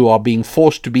men who are being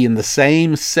forced to be in the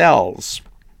same cells,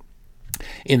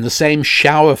 in the same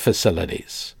shower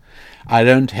facilities. I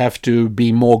don't have to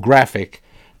be more graphic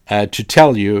to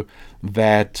tell you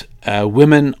that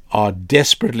women are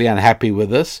desperately unhappy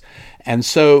with this. And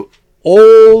so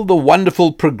all the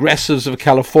wonderful progressives of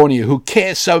California who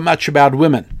care so much about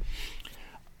women,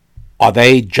 are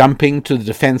they jumping to the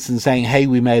defense and saying, hey,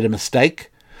 we made a mistake?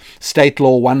 State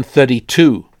Law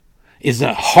 132 is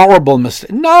a horrible mistake.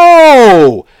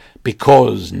 No!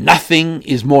 Because nothing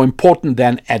is more important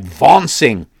than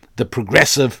advancing the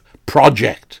progressive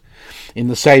project. In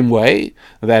the same way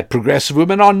that progressive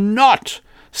women are not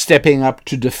stepping up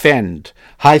to defend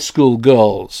high school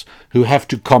girls who have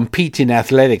to compete in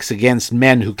athletics against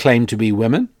men who claim to be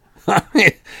women.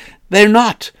 They're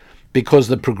not, because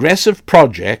the progressive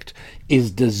project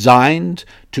is designed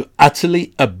to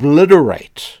utterly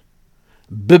obliterate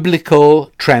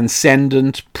biblical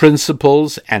transcendent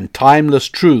principles and timeless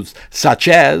truths such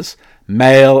as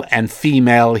male and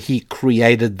female, he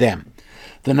created them.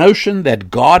 The notion that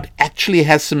God actually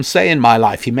has some say in my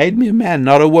life. He made me a man,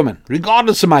 not a woman,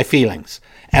 regardless of my feelings.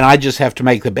 And I just have to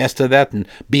make the best of that and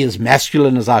be as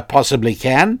masculine as I possibly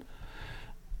can.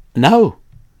 No,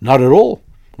 not at all.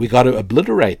 We got to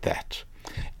obliterate that.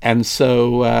 And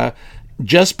so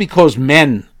just because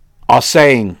men are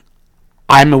saying,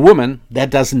 I'm a woman, that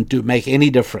doesn't make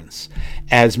any difference.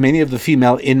 As many of the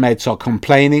female inmates are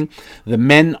complaining, the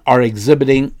men are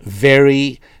exhibiting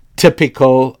very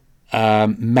typical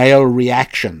male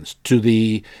reactions to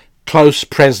the close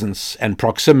presence and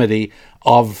proximity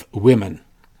of women.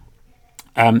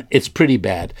 It's pretty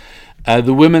bad.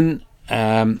 The women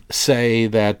say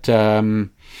that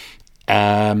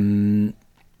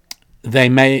they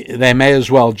may as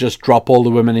well just drop all the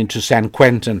women into San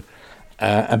Quentin,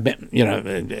 a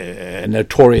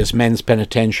notorious men's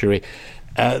penitentiary.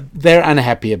 They're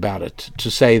unhappy about it,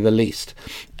 to say the least.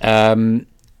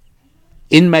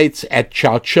 Inmates at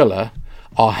Chowchilla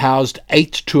are housed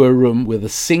 8 to a room with a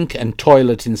sink and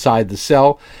toilet inside the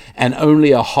cell and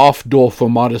only a half door for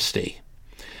modesty.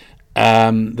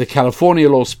 The California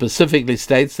law specifically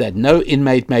states that no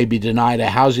inmate may be denied a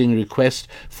housing request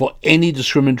for any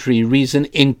discriminatory reason,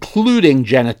 including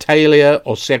genitalia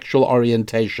or sexual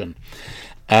orientation.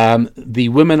 The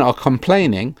women are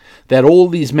complaining that all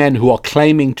these men who are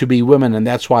claiming to be women, and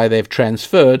that's why they've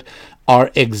transferred,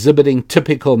 are exhibiting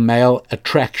typical male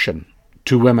attraction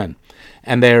to women.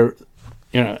 And they're,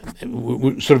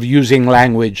 sort of using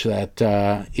language that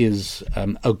is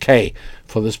okay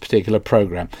for this particular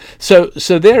program. So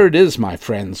there it is, my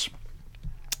friends.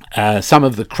 Some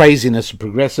of the craziness and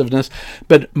progressiveness,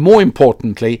 but more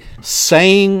importantly,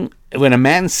 saying when a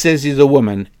man says he's a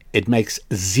woman, it makes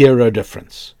zero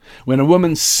difference. When a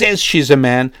woman says she's a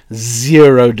man,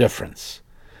 zero difference.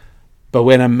 But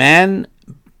when a man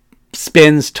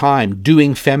spends time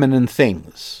doing feminine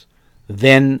things,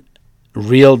 then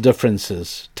real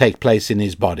differences take place in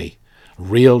his body.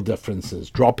 Real differences.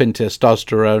 Drop in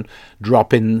testosterone,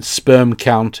 drop in sperm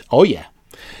count. Oh, yeah.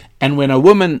 And when a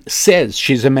woman says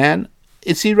she's a man,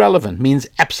 it's irrelevant, means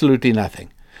absolutely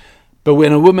nothing. But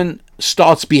when a woman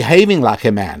starts behaving like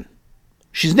a man,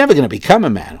 she's never going to become a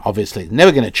man, obviously.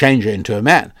 Never going to change her into a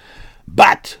man.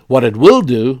 But what it will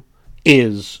do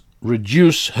is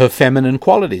reduce her feminine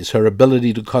qualities, her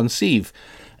ability to conceive,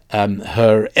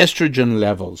 her estrogen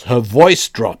levels, her voice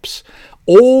drops.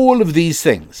 All of these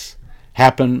things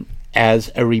happen as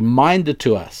a reminder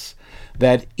to us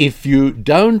that if you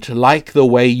don't like the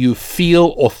way you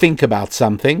feel or think about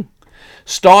something,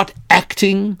 start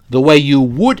acting the way you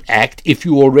would act if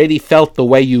you already felt the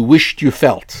way you wished you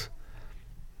felt.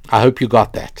 I hope you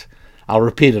got that. I'll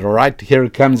repeat it, all right? Here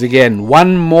it comes again.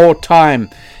 One more time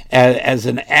as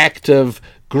an act of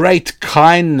great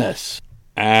kindness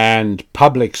and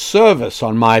public service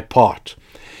on my part.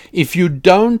 If you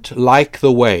don't like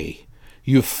the way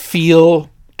you feel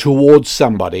towards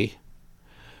somebody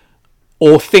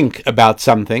or think about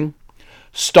something,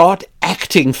 start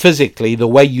acting physically the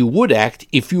way you would act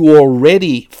if you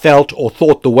already felt or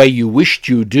thought the way you wished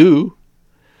you do,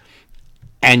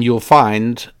 and you'll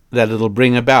find that it'll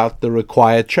bring about the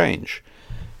required change.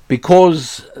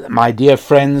 Because, my dear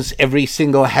friends, every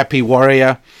single happy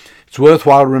warrior, it's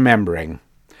worthwhile remembering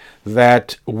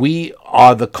that we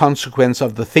are the consequence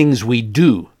of the things we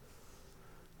do,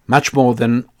 much more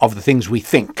than of the things we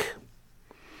think.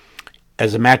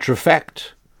 As a matter of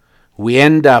fact, we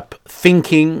end up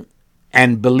thinking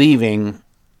and believing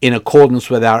in accordance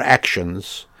with our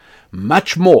actions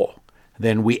much more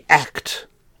than we act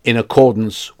in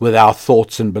accordance with our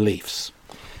thoughts and beliefs.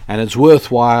 And it's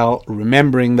worthwhile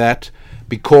remembering that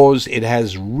because it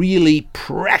has really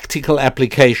practical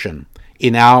application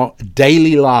in our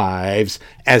daily lives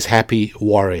as happy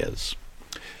warriors.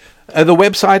 The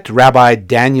website,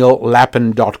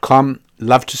 RabbiDanielLapin.com.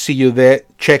 Love to see you there.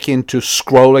 Check into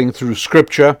Scrolling Through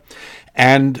Scripture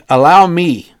and allow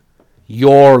me,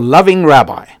 your loving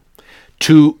rabbi,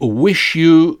 to wish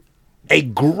you a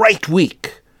great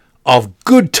week of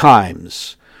good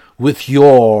times with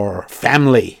your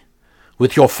family,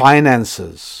 with your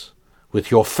finances, with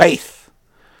your faith,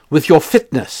 with your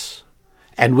fitness,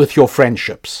 and with your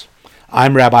friendships.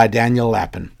 I'm Rabbi Daniel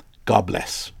Lapin. God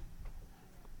bless.